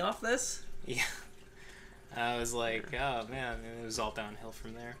money off this? Yeah. I was like, oh man, and it was all downhill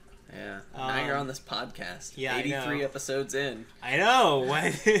from there. Yeah. Now you're on this podcast. Yeah, 83 episodes in. I know.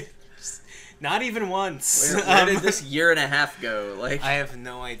 Not even once. Where did this year and a half go? Like, I have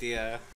no idea.